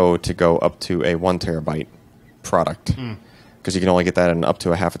 Pro to go up to a 1 terabyte product, because you can only get that in up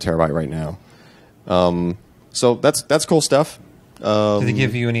to a half a terabyte right now. So that's cool stuff. Did they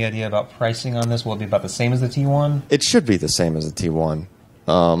give you any idea about pricing on this? Will it be about the same as the T1? It should be the same as the T1,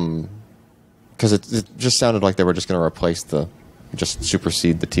 because it just sounded like they were just going to just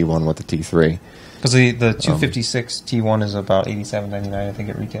supersede the T1 with the T3. Because the 256 T1 is about $87.99, I think,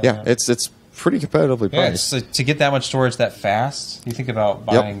 at retail. Yeah, now. it's pretty competitively Yeah, priced. to get that much storage that fast, you think about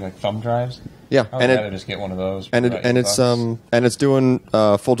buying like thumb drives. Yeah, I would rather just get one of those. for about $8. It's doing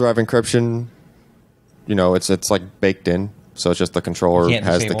full drive encryption. It's like baked in, so it's just the controller You can't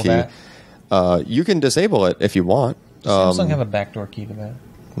has the disable key. that? You can disable it if you want. Does Samsung have a backdoor key to that?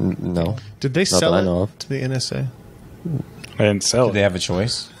 No, Did they Not sell that I it know of. to the NSA? I didn't sell Do they it. have a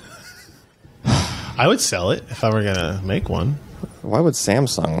choice? I would sell it if I were gonna make one. why would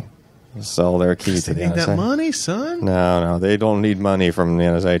Samsung sell their key to They the need that NSA? money, son. No, they don't need money from the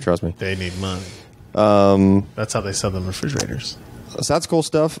NSA. Trust me. They need money. That's how they sell them refrigerators. So that's cool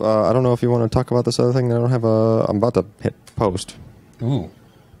stuff. I don't know if you want to talk about this other thing that I don't have. I'm about to hit post. Ooh.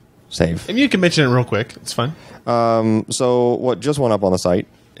 Save. And you can mention it real quick. It's fine. So what just went up on the site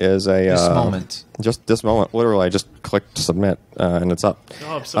is a This moment. Just this moment, literally, I just clicked submit and it's up.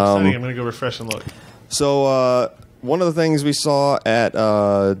 Oh, I'm so excited. I'm going to go refresh and look. So one of the things we saw at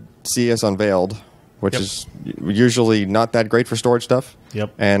CES Unveiled, which Yep. is usually not that great for storage stuff.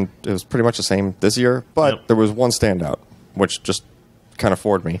 Yep. And it was pretty much the same this year, but Yep. there was one standout, which just kind of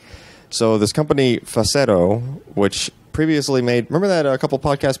floored me. So this company, Facetto, which previously made... Remember that a couple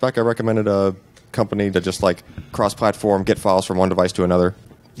podcasts back I recommended a company to just like cross-platform, get files from one device to another,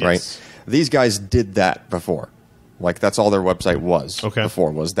 Yes. right? These guys did that before. Like that's all their website was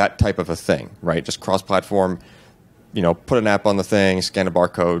before, was that type of a thing, right? Just cross-platform, put an app on the thing, scan a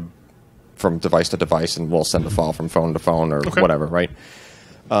barcode from device to device, and we'll send a file from phone to phone or whatever, right?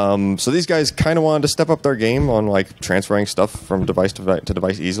 So these guys kind of wanted to step up their game on like transferring stuff from device to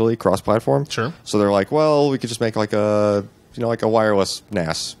device easily, cross-platform. Sure. So they're like, well, we could just make like a like a wireless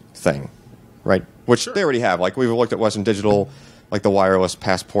NAS thing, right? Which they already have. Like we've looked at Western Digital, like the wireless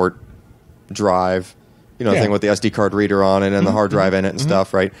passport drive, thing with the SD card reader on it and the hard drive in it and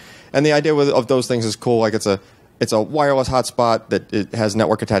stuff, right? And the idea of those things is cool. Like it's a wireless hotspot that it has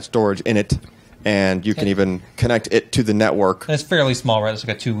network attached storage in it, and you can even connect it to the network. And it's fairly small, right? It's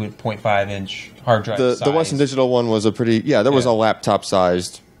like a 2.5-inch hard drive size. The Western Digital one was a pretty there was a laptop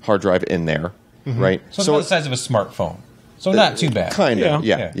sized hard drive in there, right? So it's about the size of a smartphone. So not too bad. Kind of,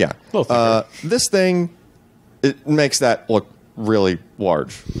 yeah. Little thicker. This thing, it makes that look really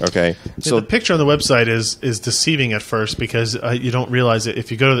large. Okay, So the picture on the website is deceiving at first because you don't realize it.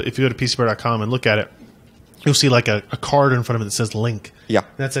 If you go to PCBar.com and look at it, you'll see like a card in front of it that says link. Yeah.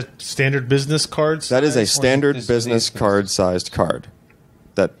 That's a standard business card. That is a standard is business business? card sized card.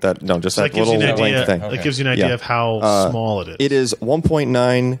 Just that that gives little you an idea. link thing. That gives you an idea Yeah. of how small it is. It is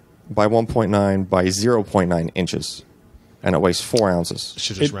 1.9 by 1.9 by 0.9 inches, and it weighs 4 ounces.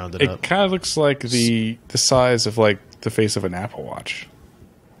 Should just round it up. It kind of looks like the size of like the face of an Apple Watch.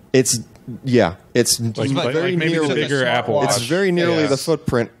 It's Like very maybe nearly the bigger Apple Watch. It's very nearly Yeah. the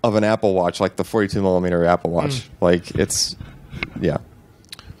footprint of an Apple Watch, like the 42 millimeter Apple Watch. Like it's, yeah.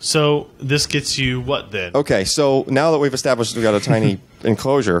 So this gets you what then? Okay, so now that we've established we've got a tiny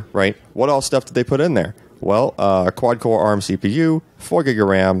enclosure, right? What all stuff did they put in there? Well, quad-core ARM CPU, 4 gig of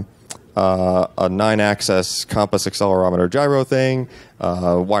RAM, a 9-axis compass accelerometer gyro thing,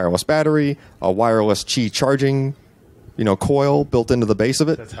 wireless battery, a wireless Qi charging, coil built into the base of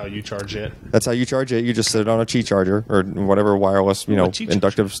it. That's how you charge it. That's how you charge it. You just sit it on a Qi charger or whatever wireless, Qi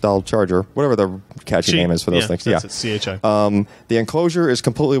inductive style charger, whatever the catchy name is for those things. That's Yeah. it, CHI. The enclosure is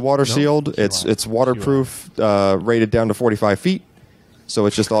completely water sealed. It's waterproof, rated down to 45 feet. So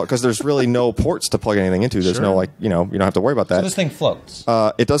it's just all because there's really no ports to plug anything into. There's no you don't have to worry about So that. this thing floats.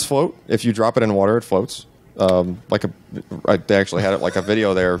 It does float. If you drop it in water, it floats. They actually had it like a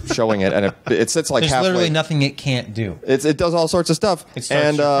video there showing it, and it sits like There's halfway. literally nothing it can't do. It does all sorts of stuff. It starts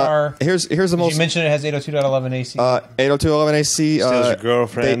and your car. here's the Did most. you mention it has 802.11 AC? 802.11 AC. Steals your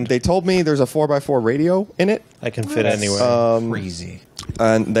girlfriend. They told me there's a 4x4 radio in it, I can fit anywhere. Crazy.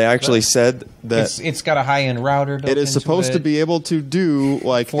 and they actually said that It's got a high-end router. Built it is into supposed it. to be able to do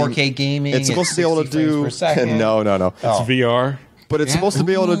like 4K gaming. It's supposed to be able to 60 frames do per second. no. Oh. It's VR. But it's supposed to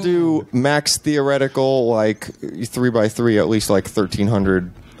be able to do max theoretical like 3x3, at least like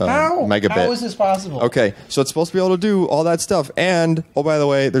 1300 megabit. How is this possible? Okay, so it's supposed to be able to do all that stuff. And, oh, by the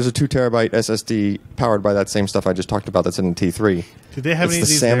way, there's a 2 terabyte SSD powered by that same stuff I just talked about that's in the T3. Did they have It's any of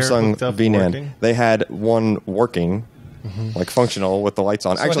the these there Samsung hooked up VNAND. working? They had one working, like functional with the lights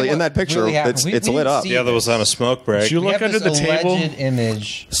on. So I Actually, think in that what picture, really happened- it's we lit didn't up. see The other was on a smoke break. Did you We look have under the this table? alleged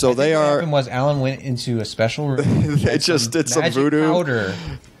image. So I think they what are- happened was Alan went into a special room. They just did some magic voodoo. powder,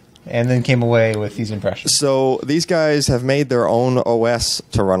 and then came away with these impressions. So these guys have made their own OS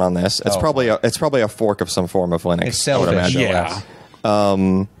to run on this. It's Oh. probably a fork of some form of Linux. It's I would selfish. imagine. Yeah.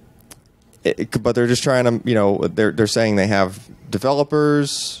 But they're just trying to, they're saying they have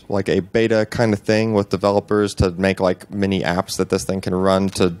developers, like a beta kind of thing with developers to make like mini apps that this thing can run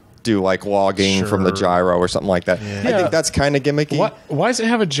to do like logging from the Sure. gyro or something like that. I Yeah. think that's kind of gimmicky. Why does it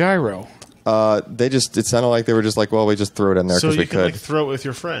have a gyro? It sounded like they were just like, well, we just threw it in there So because you we can could. like throw it with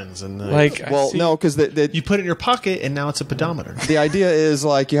your friends and Well, no, because you put it in your pocket and now it's a pedometer. the idea is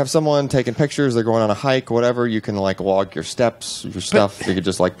like you have someone taking pictures, they're going on a hike, whatever. You can like log your steps, your stuff. It could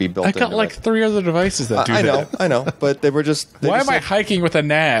just like be built. I got into like it. 3 other devices that do that. I know, but they were just. They Why just am I said- hiking with a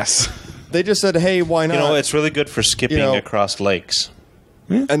NAS? They just said, "Hey, why not?" it's really good for skipping across lakes.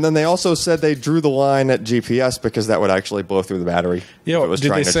 And then they also said they drew the line at GPS because that would actually blow through the battery. if it Yo, was did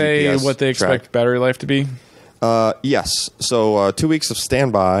trying they to say GPS what they expect track. battery life to be? Yes. So 2 weeks of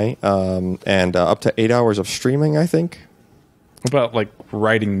standby and up to 8 hours of streaming, I think. What about like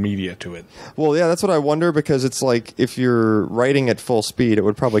writing media to it? Well, yeah, that's what I wonder, because it's like if you're writing at full speed, it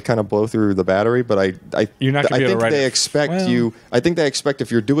would probably kind of blow through the battery. But You're not gonna be able to think write they it. expect Well- you. I think they expect if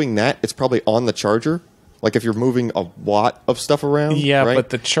you're doing that, it's probably on the charger. Like if you're moving a lot of stuff around. Yeah, right? but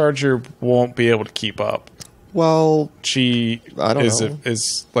the charger won't be able to keep up. well, She I don't know.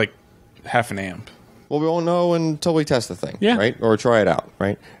 is like half an amp. we won't know until we test the thing, Yeah. right? Or try it out,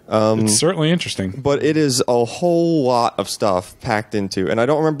 right? It's certainly interesting. But it is a whole lot of stuff packed into, and I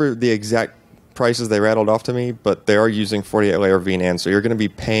don't remember the exact prices they rattled off to me, but they are using 48-layer VNAND, so you're going to be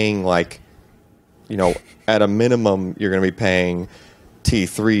paying like, at a minimum, you're going to be paying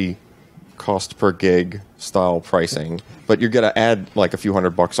T3 cost per gig style pricing, but you're going to add like a few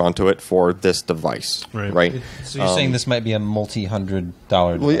 $100 onto it for this device, right? So you're saying this might be a multi-$100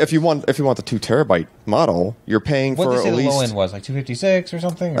 Well, if you want the 2 terabyte model, you're paying what for did they say at the low least. end was, like 256 or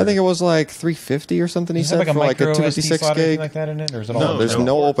something? I think it was like 350 or something. He Does it said have for like a micro SD 256 slot or anything gig. like that in it, or is it all? No, There's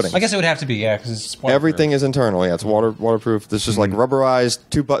no opening. I guess it would have to be, yeah, because it's waterproof. Everything is internal. Yeah, it's waterproof. There's just like rubberized,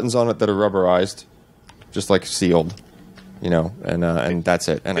 2 buttons on it that are rubberized, just like sealed, and that's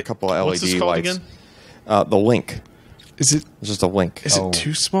it. And a couple of What's this LED called lights. again? The Link. Is it It's just a Link. is it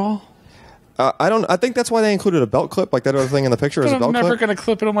too small? I think that's why they included a belt clip, like that other thing in the picture is But a I'm belt never clip. going to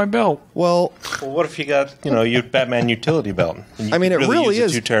clip it on my belt. Well, Well, what if you got your Batman utility belt? And you I mean, could it really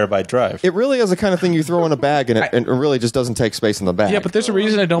use is- a 2 terabyte drive. it really is the kind of thing you throw in a bag, and it really just doesn't take space in the bag. Yeah, but there's a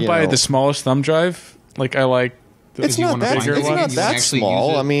reason I don't You buy know. the smallest thumb drive. Like I like. it's not wanna that. find bigger It's it, not you that actually small.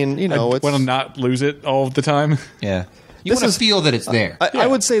 use it. I mean, I it's. want to not lose it all the time. Yeah. You This want is- to feel that it's there. I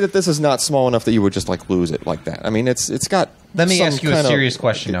would say that this is not small enough that you would just like lose it like that. I mean, it's got. Let me some ask you a kind of- serious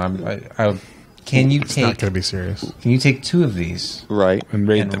question now. Can you It's not take going to be serious. Can you take 2 of these Right. And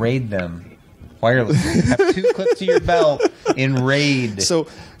raid and them. raid them wirelessly? Have 2 clips to your belt in raid. So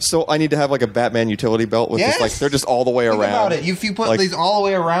I need to have like a Batman utility belt with Yes. just like they're just all the way Think around. about it. If you put Like, these all the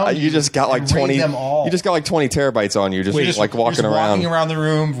way around, you just got like and raid 20. them all. You just got like 20 terabytes on you, just You're like walking you're just around. walking around the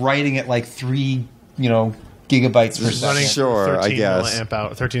room, writing at like 3, gigabytes per Running second. Sure, I 13 guess. milliamp hour,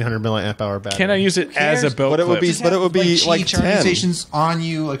 1300 milliamp hour battery. Can I use it as a cares? belt But it would clip? be- Just but it have, would be like charging 10. stations on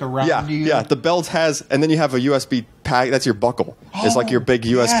you, like around Yeah, you. yeah. The belt has, and then you have a USB pack. That's your buckle. It's like your big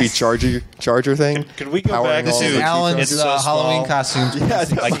USB yes. charger thing. Could we go powering back all to the key Alan's It's so Halloween small. costume. Yeah,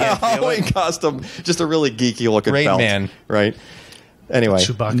 it's I a can't feel Halloween it. costume. Just a really geeky looking Raid belt. Man. Right. Anyway.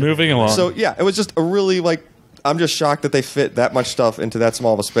 Chewbacca. Moving along. So yeah, it was just a really like. I'm just shocked that they fit that much stuff into that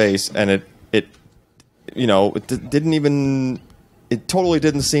small of a space, and it didn't even. It totally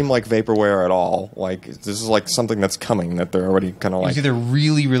didn't seem like vaporware at all. Like this is like something that's coming that they're already kind of It like. was either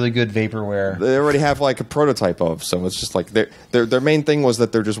really, really good vaporware. They already have like a prototype of, so it's just like their main thing was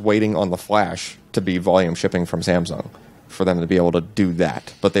that they're just waiting on the flash to be volume shipping from Samsung for them to be able to do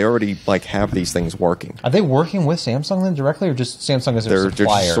that. But they already like have these things working. Are they working with Samsung then directly, or just Samsung as their They're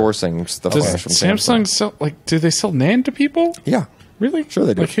supplier? just sourcing the Does flash from Samsung sell do they sell NAND to people? Yeah. Really? Sure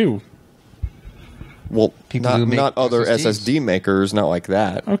they do. Like who? Well, People who make not other SSDs. SSD makers, not like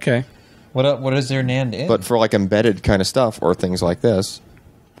that. Okay. What is their NAND in? But for like embedded kind of stuff or things like this.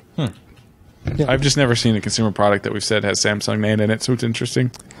 I've just never seen a consumer product that we've said has Samsung NAND in it, so it's interesting.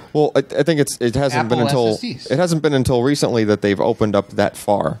 Well, I think it hasn't been Apple until SSDs. it hasn't been until recently that they've opened up that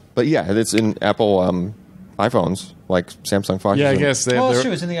far. But yeah, it's in Apple iPhones, like Samsung Fox. Yeah, I guess they oh, have it's their,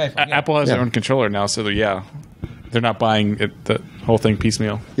 true. It's in the iPhone. Yeah. Apple has their Yeah. own controller now, so they're not buying the whole thing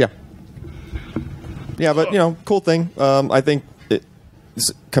piecemeal. Yeah. Yeah, but cool thing. I think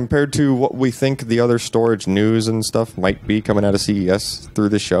compared to what we think the other storage news and stuff might be coming out of CES through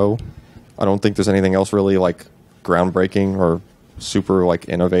the show, I don't think there's anything else really like groundbreaking or super like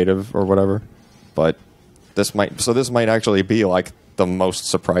innovative or whatever. But this might actually be like the most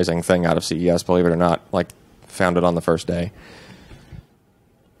surprising thing out of CES, believe it or not. Like found it on the first day.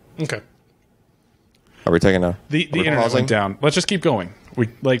 Okay. Are we taking a The are we internet pausing? went down. Let's just keep going.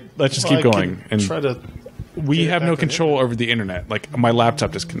 Let's just keep I going. can And try to. we get it have back no on the control over the internet. Like my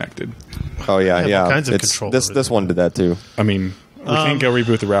laptop disconnected. Oh yeah, have all yeah. kinds of It's- control This over this one did that too. I mean, we can't go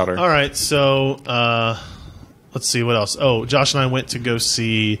reboot the router. All right, so let's see what else. Oh, Josh and I went to go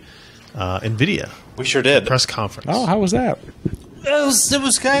see NVIDIA We sure did. press conference. Oh, how was that? It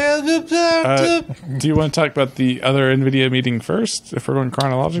was kind of. Do you want to talk about the other NVIDIA meeting first, if we're going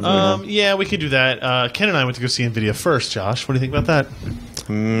chronologically? Yeah, we could do that. Ken and I went to go see NVIDIA first. Josh, what do you think about that?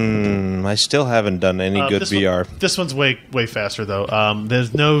 I still haven't done any good this VR. This one's way faster though.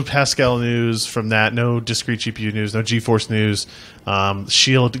 There's no Pascal news from that. No discrete GPU news. No GeForce news.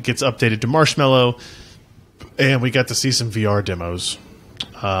 Shield gets updated to Marshmallow, and we got to see some VR demos.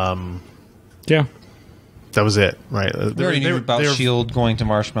 Yeah. that was it, right? We already knew about Shield going to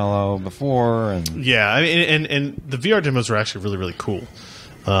Marshmallow before, and yeah, I mean, and the VR demos were actually really, really cool.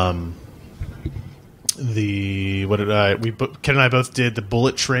 Ken and I both did the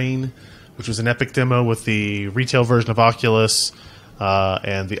Bullet Train, which was an epic demo with the retail version of Oculus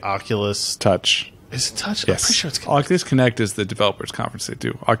and the Oculus Touch. Is it Touch? Yes. I'm pretty sure it's Oculus Connect is the developers conference they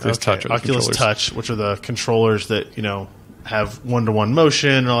do. Oculus Touch are the Oculus controllers. Touch, which are the controllers that have one-to-one motion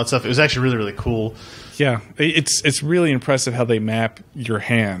and all that stuff. It was actually really, really cool. Yeah, it's really impressive how they map your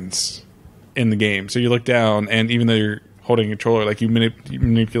hands in the game. So you look down, and even though you're holding a controller, like you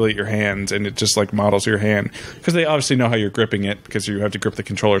manipulate your hands, and it just like models your hand because they obviously know how you're gripping it because you have to grip the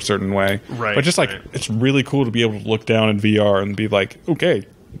controller a certain way. Right. But just like it's really cool to be able to look down in VR and be like, okay,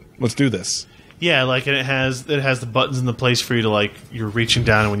 let's do this. Yeah, like, and it has the buttons in the place for you to, like, you're reaching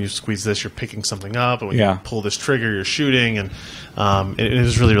down, and when you squeeze this, you're picking something up, and when you pull this trigger, you're shooting, and it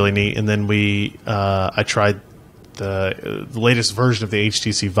was really, really neat. And then I tried the latest version of the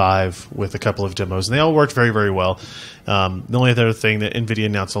HTC Vive with a couple of demos, and they all worked very, very well. The only other thing that NVIDIA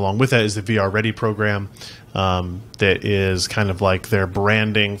announced along with that is the VR Ready program that is kind of like their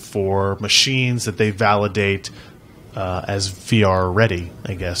branding for machines that they validate as VR ready,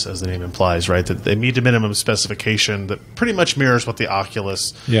 I guess, as the name implies, right? That they meet a minimum specification that pretty much mirrors what the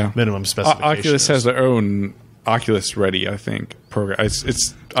Oculus minimum specification Oculus is. has their own Oculus Ready, I think, program.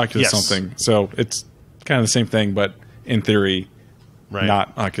 It's Oculus something. So it's kind of the same thing, but in theory,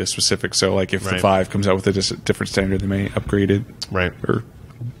 not Oculus specific. So like if the Vive comes out with a different standard, they may upgrade it or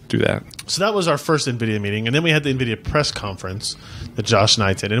do that. So that was our first NVIDIA meeting. And then we had the NVIDIA Press Conference that Josh and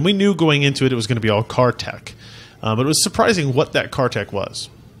I did. And we knew going into it was going to be all car tech. But it was surprising what that car tech was.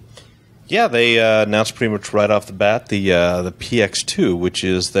 Yeah, they announced pretty much right off the bat the PX2, which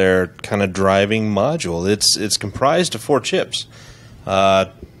is their kind of driving module. It's comprised of 4 chips, 2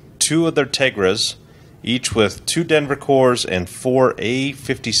 of their Tegras, each with 2 Denver cores and 4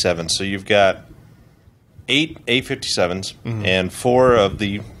 A57s. So you've got 8 A57s and 4 of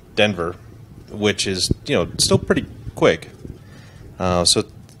the Denver, which is still pretty quick. So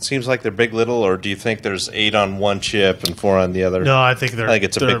seems like they're big little, or do you think there's 8 on one chip and 4 on the other? No, I think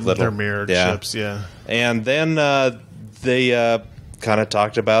it's a big little. They're mirrored chips, yeah. And then they kind of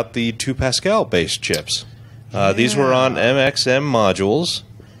talked about the 2 Pascal based chips. These were on MXM modules,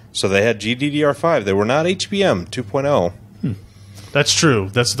 so they had GDDR5. They were not HBM 2.0. That's true.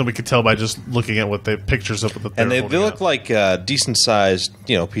 That's something we could tell by just looking at what the pictures of the. And they look like decent sized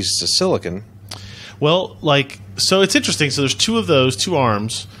pieces of silicon. Well, so it's interesting. So there's 2 of those, 2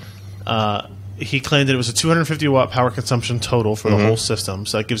 arms. He claimed that it was a 250 watt power consumption total for the whole system.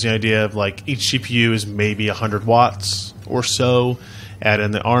 So that gives you an idea of each CPU is maybe 100 watts or so. Add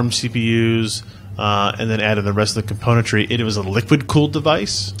in the ARM CPUs, and then add in the rest of the componentry. It was a liquid cooled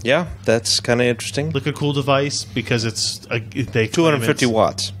device. Yeah, that's kind of interesting. Liquid cooled device because it's 250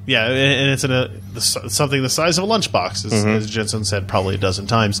 watts. Yeah, and it's in something the size of a lunchbox, as Jensen said probably a dozen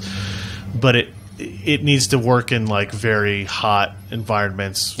times. But it needs to work in very hot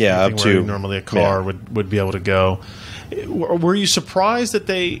environments. Up where to normally a car would be able to go. Were you surprised that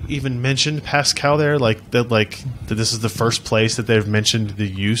they even mentioned Pascal there? That this is the first place that they've mentioned the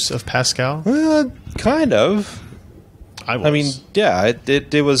use of Pascal? Kind of. I mean, yeah,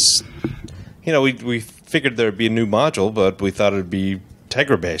 it was. We figured there'd be a new module, but we thought it'd be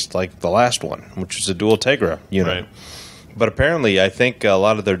Tegra based, like the last one, which was a dual Tegra unit. Right. But apparently, I think a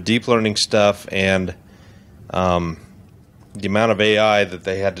lot of their deep learning stuff and the amount of AI that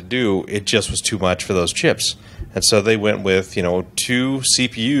they had to do, it just was too much for those chips. And so they went with, 2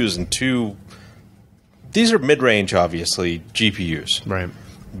 CPUs and 2... These are mid-range, obviously, GPUs. right.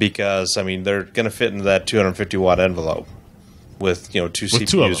 Because, they're going to fit into that 250-watt envelope with, 2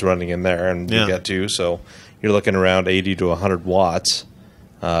 CPUs running in there. And you got 2, so you're looking around 80 to 100 watts,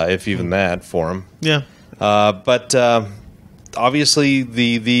 if even that, for them. Yeah. But obviously,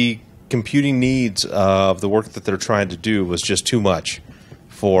 the computing needs of the work that they're trying to do was just too much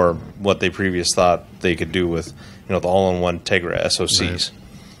for what they previously thought they could do with the all-in-one Tegra SoCs.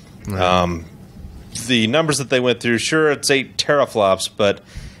 Right. The numbers that they went through, sure, it's 8 teraflops, but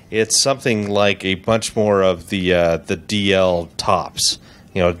it's something like a bunch more of the DL tops,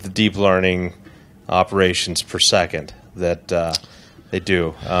 the deep learning operations per second that they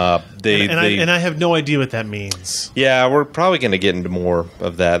do. And I have no idea what that means. Yeah, we're probably going to get into more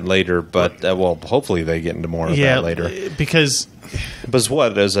of that later, but hopefully they get into more of that later. Because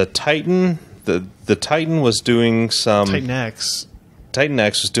what is a Titan? The Titan was doing some Titan X. Titan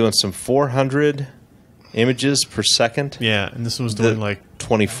X was doing some 400 images per second. Yeah, and this one was doing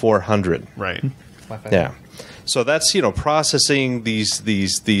 2400. Right. Yeah. So that's processing these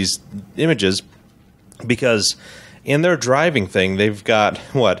images because in their driving thing, they've got,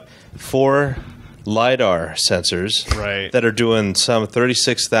 4 LiDAR sensors that are doing some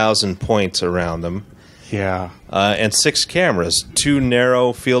 36,000 points around them. Yeah. And 6 cameras, 2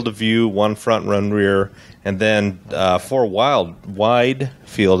 narrow field of view, 1 front, 1 rear, and then 4 wide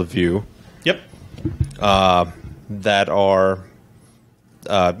field of view. Yep. That are,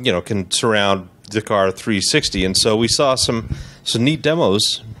 can surround the car 360. And so we saw some neat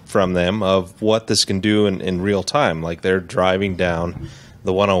demos from them of what this can do in real time. Like they're driving down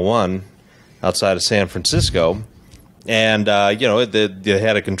the 101 outside of San Francisco, and they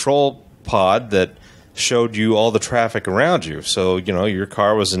had a control pod that showed you all the traffic around you. So your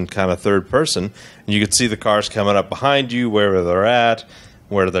car was in kind of third person, and you could see the cars coming up behind you, where they're at,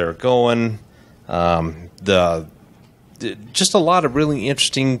 where they're going. Just a lot of really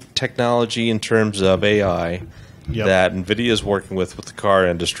interesting technology in terms of AI that NVIDIA is working with the car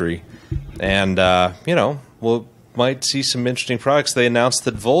industry, and we'll might see some interesting products. They announced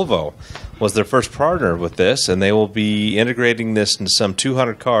that Volvo was their first partner with this, and they will be integrating this into some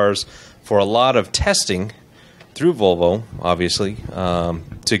 200 cars for a lot of testing through Volvo, obviously,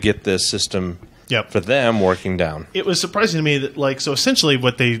 to get this system for them working down. It was surprising to me that, so essentially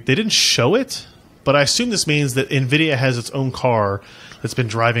what they didn't show it, but I assume this means that NVIDIA has its own car that's been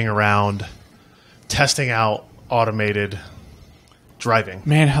driving around testing out automated driving.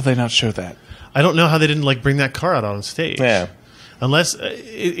 Man, how they not show that? I don't know how they didn't bring that car out on stage. Yeah. Unless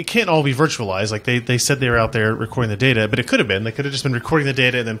it can't all be virtualized. Like they said they were out there recording the data, but it could have been. They could have just been recording the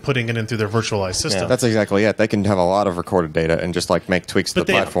data and then putting it in through their virtualized system. Yeah. That's exactly it. They can have a lot of recorded data and just make tweaks to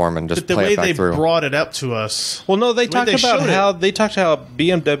the platform and just play it back through. But the way they brought it up to us. Well, no, they talked about how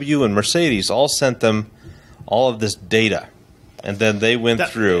BMW and Mercedes all sent them all of this data, and then they went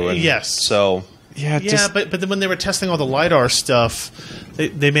through. And yes. So. But then when they were testing all the LiDAR stuff,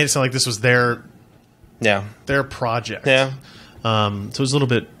 they made it sound like this was their project. Yeah. So it was a little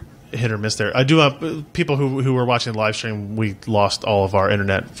bit hit or miss there. I do have people who were watching the live stream. We lost all of our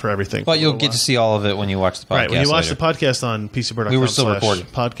internet for everything. But you'll get to see all of it when you watch the podcast. Right, when you watch later. the podcast on PCBird.com. We were still recording.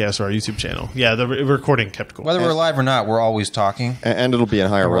 Podcast or our YouTube channel. Yeah, the recording kept going. Whether we're live or not, we're always talking. And it'll be in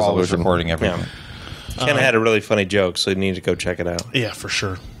higher resolution. We're always recording everything. Yeah. Ken had a really funny joke, so you need to go check it out. Yeah, for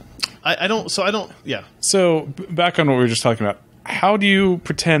sure. I don't. So back on what we were just talking about. How do you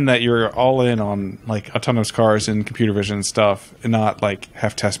pretend that you're all in on autonomous cars and computer vision and stuff, and not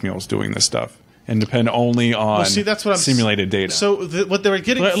have test mules doing this stuff, and depend only on simulated data? So what they were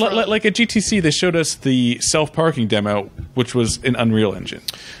getting like at GTC, they showed us the self-parking demo, which was an Unreal Engine.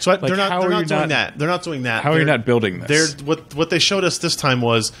 So they're not doing that. They're not doing that. How are you not building this? What they showed us this time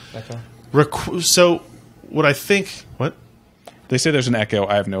was so what I think what. They say there's an echo.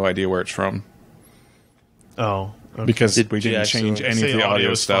 I have no idea where it's from. Oh. Okay. Because we didn't change any of the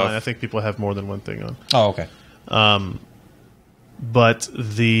audio stuff. Fine. I think people have more than one thing on. Oh, okay. But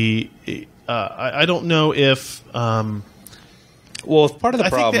I don't know if... well, part of the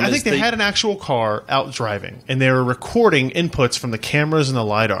problem I think they had an actual car out driving, and they were recording inputs from the cameras and the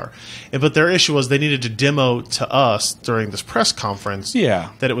LiDAR. But their issue was they needed to demo to us during this press conference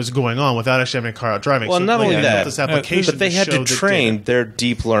that it was going on without actually having a car out driving. Well, so not only that, this application but they had to train their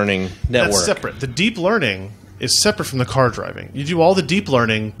deep learning network. That's separate. The deep learning is separate from the car driving. You do all the deep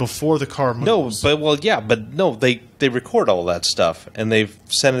learning before the car moves. They record all that stuff and they've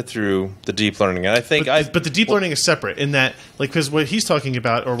sent it through the deep learning. And I think, but the deep learning is separate in that, because what he's talking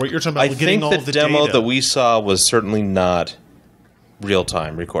about, or what you're talking about, getting all of the demo data that we saw was certainly not real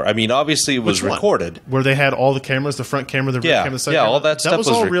time record. I mean, obviously it was recorded, where they had all the cameras, the front camera, the rear camera, the side camera. All that stuff was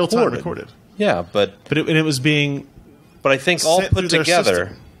all real time recorded. Yeah, but it was being, but I think all put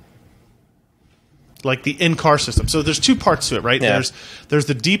together. Like the in-car system. So there's two parts to it, right? Yeah. There's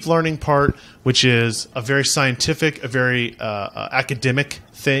the deep learning part, which is a very scientific, a very academic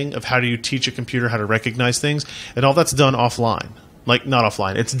thing of how do you teach a computer how to recognize things, and all that's done offline. Like, not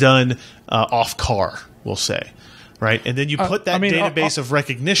offline. It's done off-car, we'll say. Right? And then you put that database of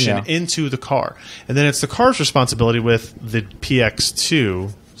recognition into the car. And then it's the car's responsibility with the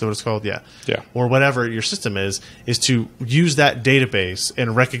PX2... what it's called, or whatever your system is to use that database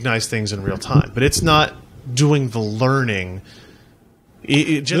and recognize things in real time. But it's not doing the learning.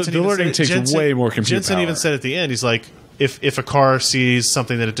 The learning takes way more compute Jensen power. even said at the end, he's like, if a car sees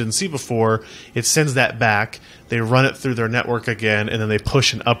something that it didn't see before, it sends that back. They run it through their network again, and then they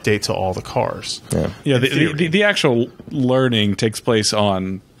push an update to all the cars. Yeah. The actual learning takes place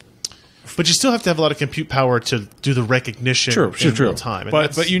on. But you still have to have a lot of compute power to do the recognition in real time.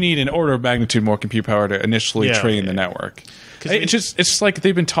 But you need an order of magnitude more compute power to initially train the network. It's like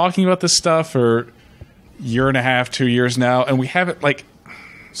they've been talking about this stuff for a year and a half, 2 years now, and we haven't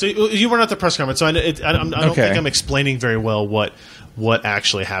So you weren't at the press conference, so I don't think I'm explaining very well what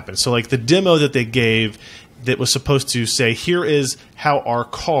actually happened. So like the demo that they gave that was supposed to say, here is how our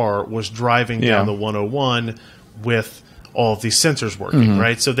car was driving down the 101 with all of these sensors working,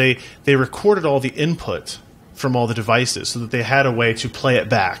 right? So they recorded all the input from all the devices so that they had a way to play it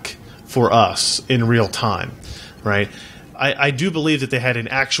back for us in real time, right? I do believe that they had an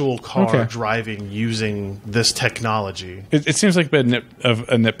actual car driving using this technology. It seems like a bit of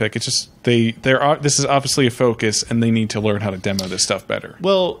a nitpick. It's just this is obviously a focus, and they need to learn how to demo this stuff better.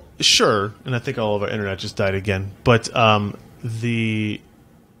 Well, sure, and I think all of our internet just died again. But no,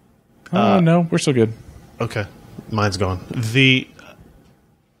 we're still good. Okay, mine's gone. The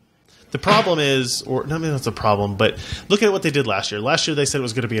problem is, or not maybe that's a problem, but look at what they did last year. Last year they said it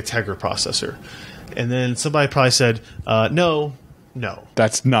was going to be a Tegra processor. And then somebody probably said, no.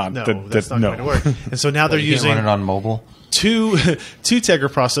 That's not going to work. And so now they're using run it on mobile. two Tegra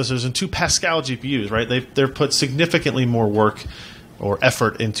processors and 2 Pascal GPUs, right? They've put significantly more work or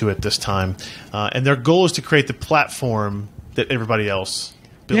effort into it this time. And their goal is to create the platform that everybody else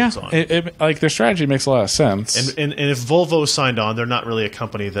builds on. Like their strategy makes a lot of sense. And if Volvo signed on, they're not really a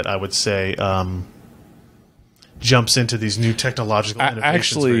company that I would say jumps into these new technological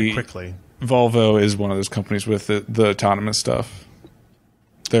innovations very quickly. Volvo is one of those companies with the autonomous stuff.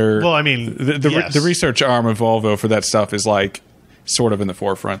 The research arm of Volvo for that stuff is like sort of in the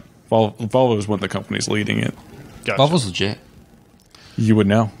forefront. Volvo is one of the companies leading it. Gotcha. Volvo's legit. You would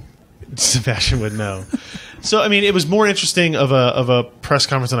know. Sebastian would know. So, I mean, it was more interesting of a press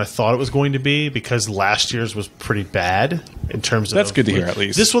conference than I thought it was going to be because last year's was pretty bad in terms of... That's good to hear, at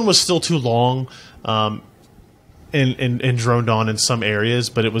least. This one was still too long and droned on in some areas,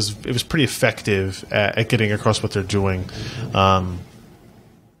 but it was pretty effective at getting across what they're doing.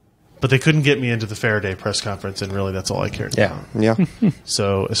 But they couldn't get me into the Faraday press conference, and really that's all I cared about. Yeah.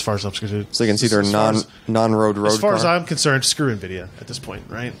 So, as far as I'm concerned... So you can see their non-road As far as car. I'm concerned, screw NVIDIA at this point,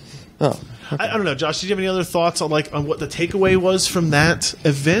 right? Oh. I don't know, Josh. Did you have any other thoughts on what the takeaway was from that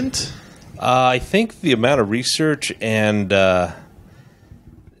event? I think the amount of research and the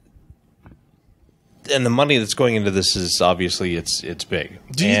money that's going into this is obviously it's big.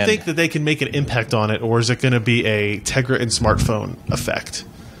 Do you think that they can make an impact on it, or is it going to be a Tegra and smartphone effect?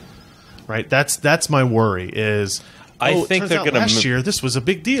 Right. That's my worry. I think they're going to. Last year, this was a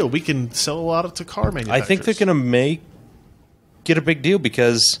big deal. We can sell a lot to car manufacturers. I think they're going to get a big deal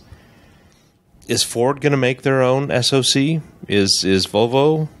because. Is Ford going to make their own SoC? Is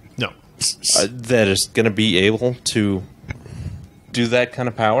Volvo no that is going to be able to do that kind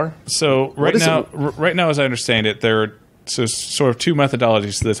of power? So right now, as I understand it, there are sort of 2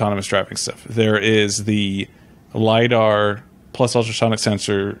 methodologies to the autonomous driving stuff. There is the LiDAR plus ultrasonic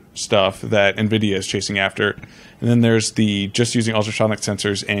sensor stuff that NVIDIA is chasing after, and then there's the just using ultrasonic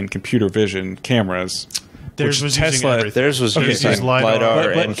sensors and computer vision cameras. Theirs was using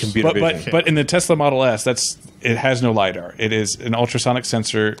LiDAR and computer vision. But in the Tesla Model S, it has no LiDAR. It is an ultrasonic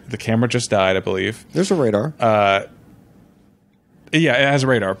sensor. The camera just died, I believe. There's a radar. Yeah, it has a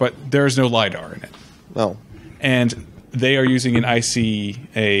radar, but there's no LiDAR in it. Oh. And they are using an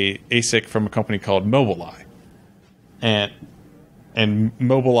ASIC from a company called Mobileye. And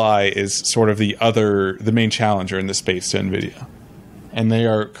Mobileye is sort of the main challenger in this space to NVIDIA. And they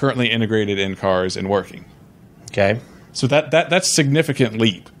are currently integrated in cars and working. Okay. So that's a significant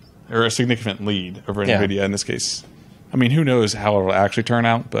leap, or a significant lead over NVIDIA in this case. I mean, who knows how it will actually turn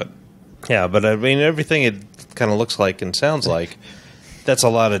out, but... Yeah, but I mean, everything it kind of looks like and sounds like, it's a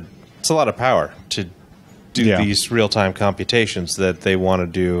lot of power to do these real-time computations that they want to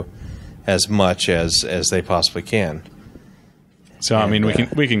do as much as they possibly can. So, I mean,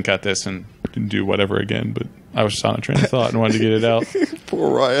 we can cut this and do whatever again, but I was just on a train of thought and wanted to get it out.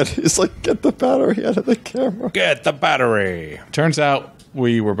 Poor Ryan. He's like, get the battery out of the camera. Get the battery. Turns out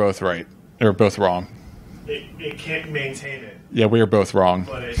we were both right. Or both wrong. It can't maintain it. Yeah, we were both wrong.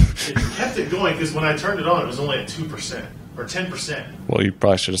 But it kept it going because when I turned it on, it was only at 2% or 10%. Well, you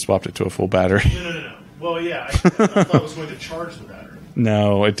probably should have swapped it to a full battery. No. Well, yeah, I thought it was going to charge the battery.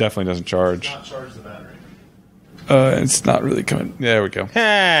 No, it definitely doesn't charge. It does not charge the battery. It's not really coming. There we go.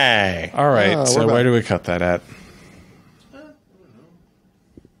 Hey. All right. So where do we cut that at?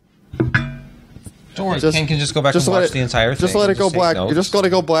 Don't worry. Ken can just go back and watch the entire thing. Just let it go black. Notes. You just got to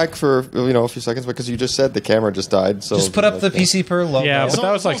go black for a few seconds because you just said the camera just died. So just put up the PC Per logo. Yeah, but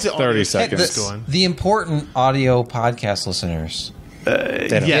that was like 30 seconds. The important audio podcast listeners.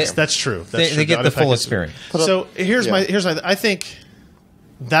 Yes, that's true. They get the full experience. So here's my. I think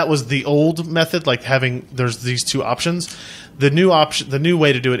that was the old method, like there's these 2 options. The new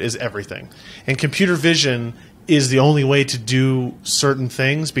way to do it is everything, and computer vision is the only way to do certain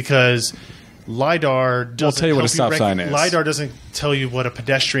things because LiDAR doesn't tell you what a help stop sign is. LiDAR doesn't tell you what a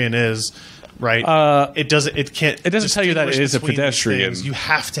pedestrian is, right? It doesn't. It can't. It doesn't tell you that it is a distinguish between these pedestrian. things. You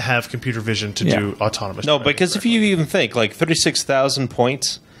have to have computer vision to Yeah. do autonomous. No, driving because if correctly. you even think like 36,000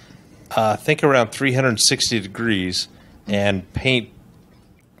 points, think around 360 degrees and paint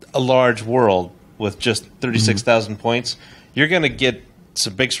a large world with just 36,000 points, you're going to get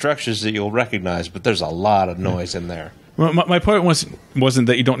some big structures that you'll recognize, but there's a lot of noise in there. Well, my point wasn't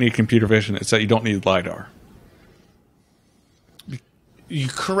that you don't need computer vision; it's that you don't need LiDAR. you're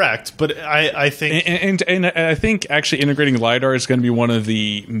correct, but I think And I think actually integrating LiDAR is going to be one of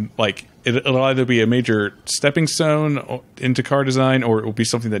the, like, it'll either be a major stepping stone into car design or it will be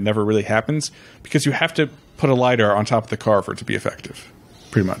something that never really happens because you have to put a LiDAR on top of the car for it to be effective,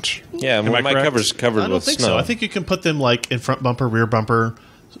 pretty much. Yeah, Am I when my correct? cover's covered I don't with think snow. so. I think you can put them like in front bumper, rear bumper,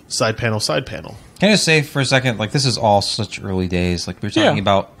 side panel, side panel. Can I just say for a second, like this is all such early days. Like we're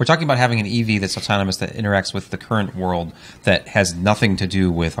talking about having an EV that's autonomous that interacts with the current world that has nothing to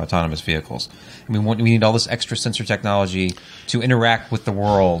do with autonomous vehicles. I mean, we need all this extra sensor technology to interact with the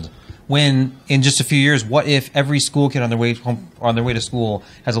world. When in just a few years, what if every school kid on their way to school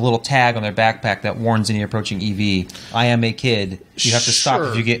has a little tag on their backpack that warns any approaching EV? I am a kid. You have to stop Sure.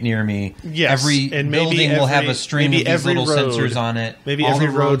 if you get near me. Yes, Every and maybe building will have every- a string of maybe these every little road- sensors on it. Maybe All every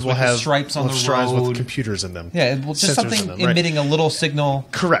the road roads will with the have stripes on the strides road. with computers in them. Yeah, well, just Sensors something in them, right? emitting a little signal.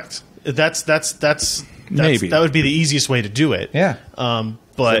 Correct. That's Maybe. that would be the easiest way to do it. Yeah.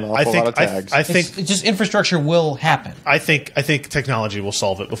 But An awful I think lot of tags. I think It's just infrastructure will happen. I think technology will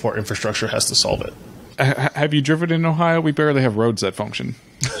solve it before infrastructure has to solve it. Have you driven in Ohio? We barely have roads that function.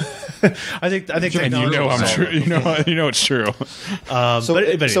 I think And technology you know will I'm solve true. it. You know it's true. So, but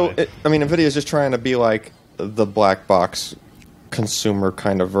anyway. I mean, NVIDIA is just trying to be like the black box consumer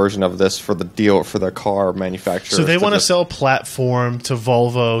kind of version of this for the car manufacturer. So they want to sell a platform to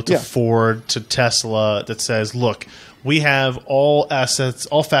Volvo, to Yeah. Ford, to Tesla that says, look, we have all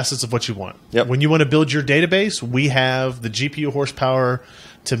facets of what you want. Yep. When you want to build your database, we have the GPU horsepower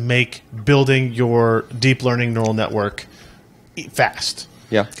to make building your deep learning neural network fast.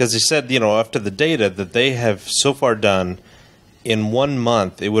 Yeah. Because they said, after the data that they have so far done, in 1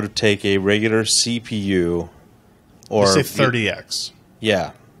 month, it would have taken a regular CPU or... Say 30x.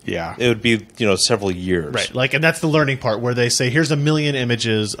 Yeah. Yeah. It would be, several years. Right, like, and that's the learning part where they say, "Here's 1 million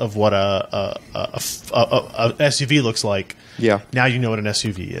images of what a SUV looks like." Yeah. Now you know what an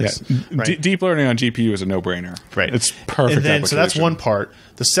SUV is. Right? Deep learning on GPU is a no-brainer. Right, It's perfect. And then, so that's application. one part.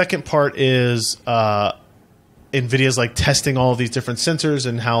 The second part is NVIDIA's like testing all of these different sensors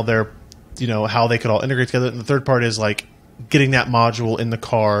and how they're, how they could all integrate together. And the third part is like getting that module in the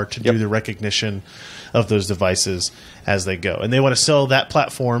car to do the recognition of those devices as they go. And they want to sell that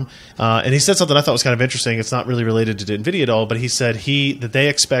platform. And he said something I thought was kind of interesting. It's not really related to NVIDIA at all, but he said that they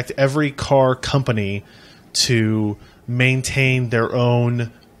expect every car company to maintain their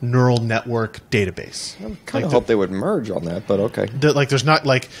own neural network database. I kind of hope they would merge on that, but okay. There's not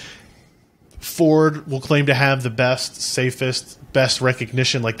like Ford will claim to have the best, safest, best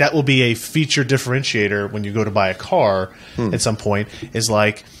recognition. Like that will be a feature differentiator when you go to buy a car at some point. Is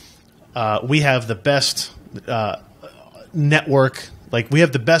like we have the best network. Like we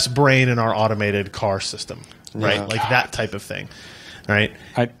have the best brain in our automated car system, right? Yeah. Like that type of thing, right?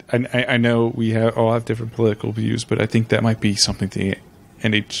 I know we all have different political views, but I think that might be something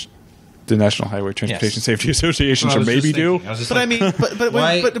the National Highway Transportation Safety Association should maybe do. But I mean,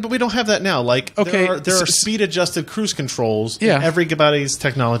 but we don't have that now. Like, Okay, there are speed adjusted cruise controls. Yeah. and everybody's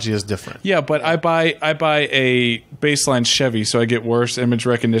technology is different. Yeah, but I buy a baseline Chevy, so I get worse image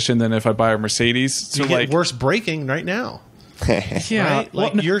recognition than if I buy a Mercedes. So You get worse braking right now. yeah, right?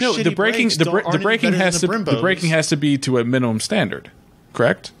 Like, your the shitty braking brakes aren't even braking better has than to the the Brimbos. braking has to be to a minimum standard,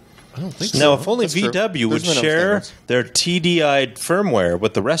 correct? I don't think so. Now, if only That's true. VW would There's minimum share standards. their TDI firmware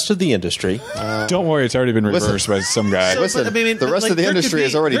with the rest of the industry. Don't worry, it's already been reversed by some guy. Listen, the rest of the there could industry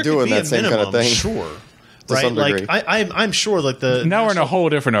is already there could doing be that a same kind of minimum, thing. Sure, To right? some Like degree. I'm sure, like the Now we're in a whole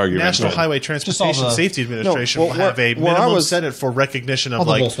different argument. National but- Highway all Transportation the- Safety Administration well, will have a where I minimum was- set for recognition All of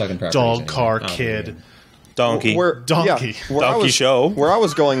the like Volkswagen properties dog, anyway. car, Oh, kid. Donkey. Donkey. Donkey show. Where I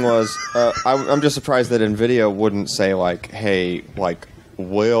was going was, I'm just surprised that NVIDIA wouldn't say like, hey, like,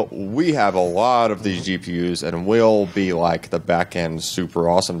 we have a lot of these GPUs and we'll be like the back end super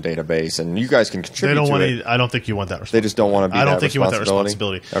awesome database and you guys can They contribute don't to want it. to. I don't think you want that. They just don't want to be I don't that think you want that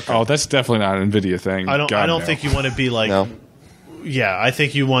responsibility. responsibility. Okay. Oh, that's definitely not an NVIDIA thing. I God, don't no. think you want to be like. No. Yeah, I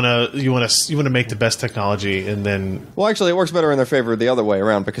think you want to make the best technology and then Well, actually, it works better in their favor the other way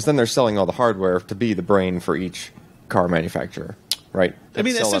around because then they're selling all the hardware to be the brain for each car manufacturer. right? I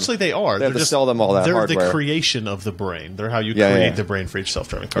mean, essentially they are. They have to sell them all that they're hardware. the creation of the brain. They're how you Yeah, create yeah. the brain for each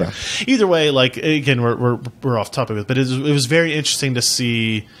self-driving car. Yeah. Either way, like again, we're off topic, but it was very interesting to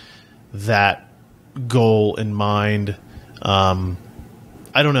see that goal in mind.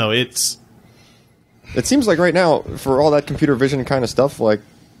 I don't know. It seems like right now, for all that computer vision kind of stuff, like,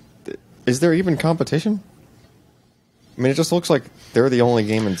 is there even competition? I mean, it just looks like they're the only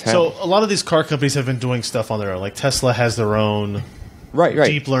game in town. So a lot of these car companies have been doing stuff on their own. Like Tesla has their own right.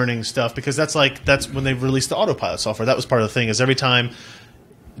 deep learning stuff because that's when they released the autopilot software. That was part of the thing. Is every time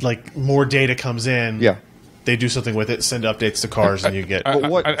like more data comes in, Yeah. they do something with it, send updates to cars, and you get. But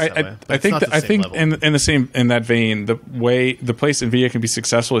what- I think in that vein, the place NVIDIA can be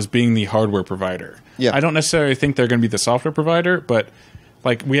successful is being the hardware provider. Yeah. I don't necessarily think they're going to be the software provider, but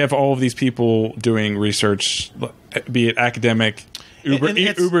like we have all of these people doing research, be it academic,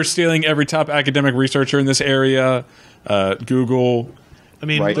 Uber stealing every top academic researcher in this area, Google. I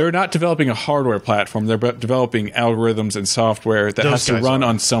mean, Right. They're not developing a hardware platform. They're developing algorithms and software that Those has to guys run are.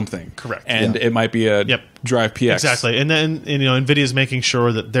 on something. Correct. And Yeah. it might be a Yep. Drive PX. exactly, and then NVIDIA is making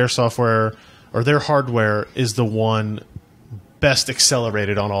sure that their software or their hardware is the one best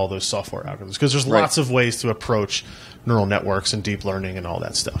accelerated on all those software algorithms because there's Right. lots of ways to approach neural networks and deep learning and all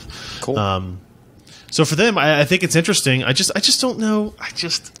that stuff. Cool. So for them, I think it's interesting. I just don't know.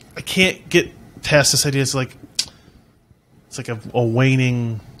 I can't get past this idea. It's like a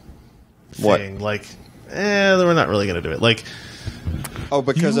waning What? thing. Like, we're not really going to do it. Like, Oh,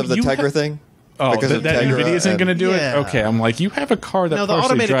 because You- of the you Tegra have- thing? Oh, Because of that Tegra NVIDIA isn't and- going to do Yeah. it? Okay, I'm like, you have a car that no, the partially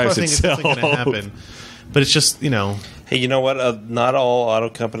automated car drives thing is itself. definitely going to happen. But it's just, Hey, you know what? Not all auto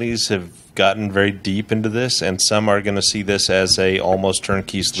companies have gotten very deep into this, and some are going to see this as a almost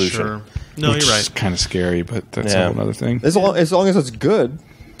turnkey solution. sure. No, Which you're is right. kind of scary, but that's Yeah. a whole other thing. As long as it's good,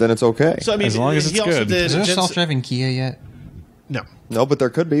 then it's okay. So I mean, As long as he it's also good. did Is there a Jensen- self-driving Kia yet? No. No, but there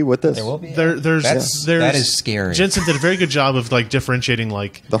could be with this. There will be. There's That is scary. Jensen did a very good job of like differentiating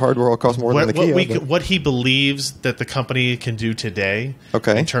like The hardware will cost more than the Kia. but- what he believes that the company can do today.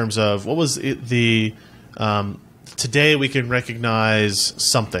 Okay. In terms of what was it, today we can recognize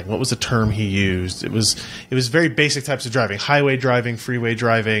something. What was the term he used? It was very basic types of driving: highway driving, freeway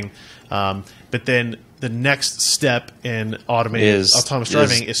driving. But then the next step in autonomous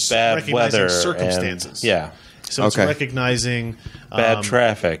driving is bad recognizing weather circumstances. And, yeah, So it's Okay. recognizing bad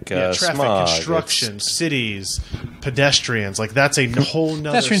traffic, traffic, smog, construction, cities, pedestrians. Like that's a whole nother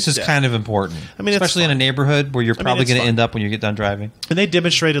Pedestrians is step. kind of important. I mean, it's especially in a fine. neighborhood where you're probably it's going to fine. end up when you get done driving. And they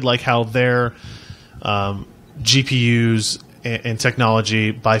demonstrated like how their GPUs and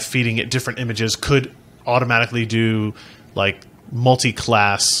technology, by feeding it different images, could automatically do like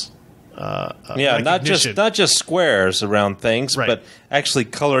multi-class. Yeah, recognition. not just squares around things, Right. but actually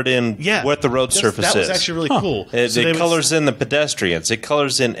colored in what the road surface That is. was actually really cool. It, So they it would- colors in the pedestrians. It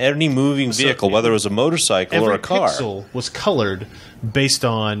colors in any moving vehicle, whether it was a motorcycle every or a car. pixel was colored based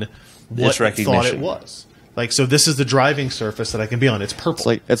on what Its it thought recognition. it was. Like, so this is the driving surface that I can be on. It's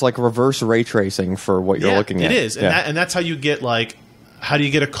purple. It's like reverse ray tracing for what you're looking at. It is, and that's how you get like, how do you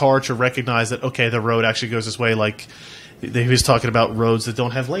get a car to recognize that okay, the road actually goes this way? Like he was talking about roads that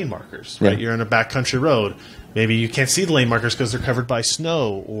don't have lane markers. Right, Yeah. you're in a backcountry road. Maybe you can't see the lane markers because they're covered by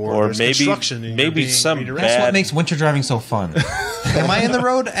snow or there's maybe- construction. And maybe you're being some redirected. That's Bad. what makes winter driving so fun. Am I in the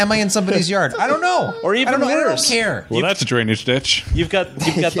road? Am I in somebody's yard? I don't know. Or even I don't know. I worse. don't care. Well, that's a drainage ditch. You've got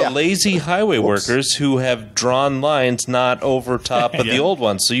Yeah. the lazy highway workers who have drawn lines not over top of Yeah. the old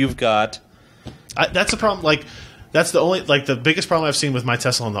ones. So you've got That's a problem. Like that's the only like the biggest problem I've seen with my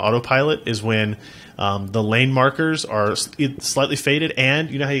Tesla on the autopilot is when the lane markers are slightly faded, and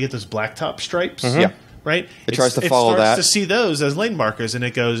you know how you get those blacktop stripes. Yeah. Right. It tries to follow It starts that. to see those as lane markers, and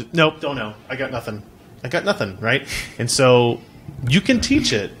it goes, nope, don't know. I got nothing. Right. And so you can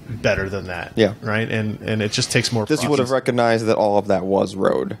teach it better than that. Yeah. Right. And it just takes more. This would have recognized that all of that was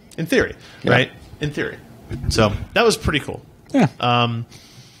road. in theory. Yeah. Right. In theory. So that was pretty cool. Yeah.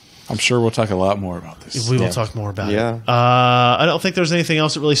 I'm sure we'll talk a lot more about this. We will talk more about Yeah. it. I don't think there's anything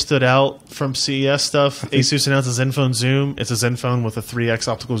else that really stood out from CES stuff. Asus announced a Zenfone Zoom. It's a Zenfone with a 3x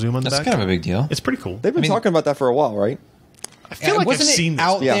optical zoom on the That's back. kind of a big deal. It's pretty cool. They've been talking about that for a while, right? I feel like I've Wasn't it seen this.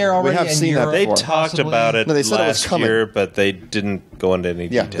 out Yeah, there we already? have in seen that Europe, they before. talked possibly? about it No, they said it was last coming. year, but they didn't go into any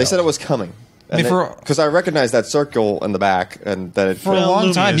Yeah, detail. they said it was coming. I mean, Because I recognized that circle in the back, and that it. For a Well, long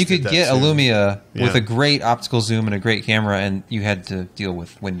Lumia's time, you did could that get a too. Lumia with Yeah. a great optical zoom and a great camera, and you had to deal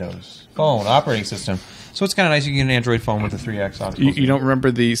with Windows Phone operating system. So it's kind of nice you can get an Android phone with a 3x optical You zoom. don't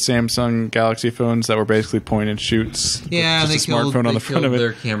remember the Samsung Galaxy phones that were basically point and shoots? Yeah, just they a killed, smartphone they on the front of killed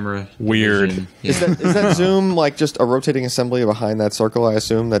their it. camera. Weird. division. Is Yeah. that zoom like just a rotating assembly behind that circle? I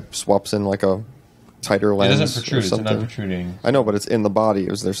assume that swaps in like a tighter It lens. doesn't protrude. or It's something. not protruding. I know, but it's in the body.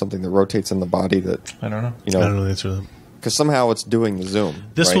 Is there something that rotates in the body that I don't know. you I don't know? know the answer to that. Because somehow it's doing the zoom.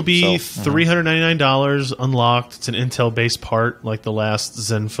 This right? will be So- $399 unlocked. It's an Intel-based part, like the last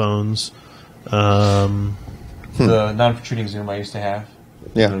Zen phones. The non-protruding zoom I used to have.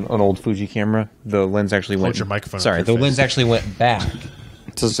 yeah, An old Fuji camera. The lens actually went. your microphone up Sorry, your the face. lens actually went back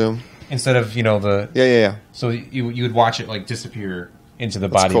to zoom. instead of the. Yeah. So you would watch it like disappear into the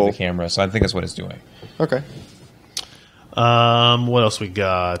body cool. of the camera. So I think that's what it's doing. Okay. What else we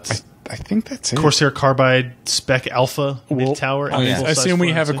got? I think that's it. Corsair Carbide Spec Alpha mid tower. I assume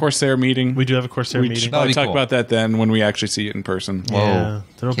we have a Corsair meeting. We do have a Corsair We meeting. should probably That'd be talk cool. about that then when we actually see it in person. Yeah,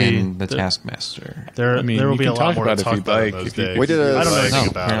 there'll Ken, be the Taskmaster. there. I mean, there will you be a can lot talk more about to it talk if you'd about like, those if you- days. We did a- I don't know No, anything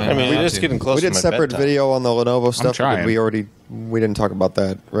about apparently it. I mean, allowed we're just to. getting close We to did my separate bedtime. video on the Lenovo stuff. trying. We didn't talk about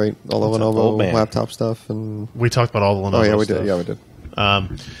that, right? All the old Lenovo man. laptop stuff and We talked about all the Lenovo. oh yeah, we stuff. did. Yeah, we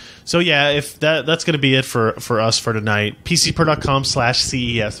did. So yeah, if that's going to be it for us for tonight.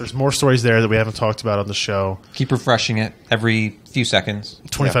 PCPro.com/CES. There's more stories there that we haven't talked about on the show. Keep refreshing it every few seconds.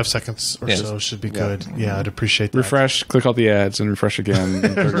 25 seconds or Yeah. so should be good. Yeah, I'd appreciate that. Refresh, click all the ads, and refresh again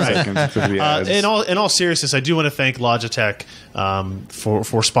in 30 seconds. Click the ads. In all seriousness, I do want to thank Logitech for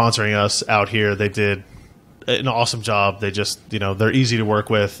sponsoring us out here. They did an awesome job. They just they're easy to work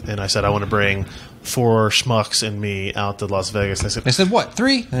with, and I said I want to bring 4 schmucks and me out to Las Vegas. I said They said, what,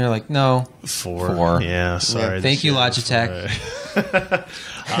 3? And they're like, no. 4. Yeah, sorry. Yeah, thank you, This year.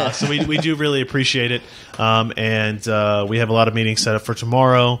 Logitech. So we do really appreciate it, and we have a lot of meetings set up for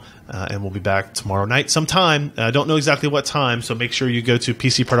tomorrow, and we'll be back tomorrow night sometime. I don't know exactly what time, so make sure you go to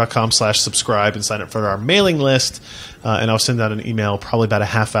pcpro.com/subscribe and sign up for our mailing list, and I'll send out an email probably about a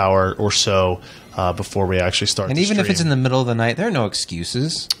half hour or so before we actually start. And the even if it's in stream. the middle of the night, there are no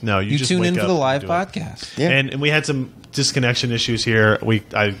excuses. No, you just tune wake in for up the and live do it. podcast. Yeah. And we had some disconnection issues here. We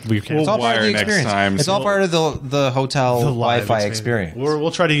can't. It's all part of wire the next experience. time, It's all so- part of the hotel the live Wi-Fi experience.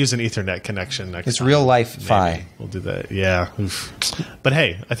 We'll try to use an Ethernet connection next It's time. real life Maybe. Fi. We'll do that. Yeah. Oof. But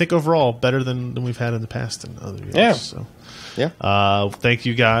hey, I think overall better than we've had in the past and other years. Yeah. So, Yeah. thank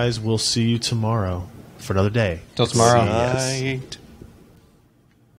you guys. We'll see you tomorrow for another day. Till tomorrow. CES. Night.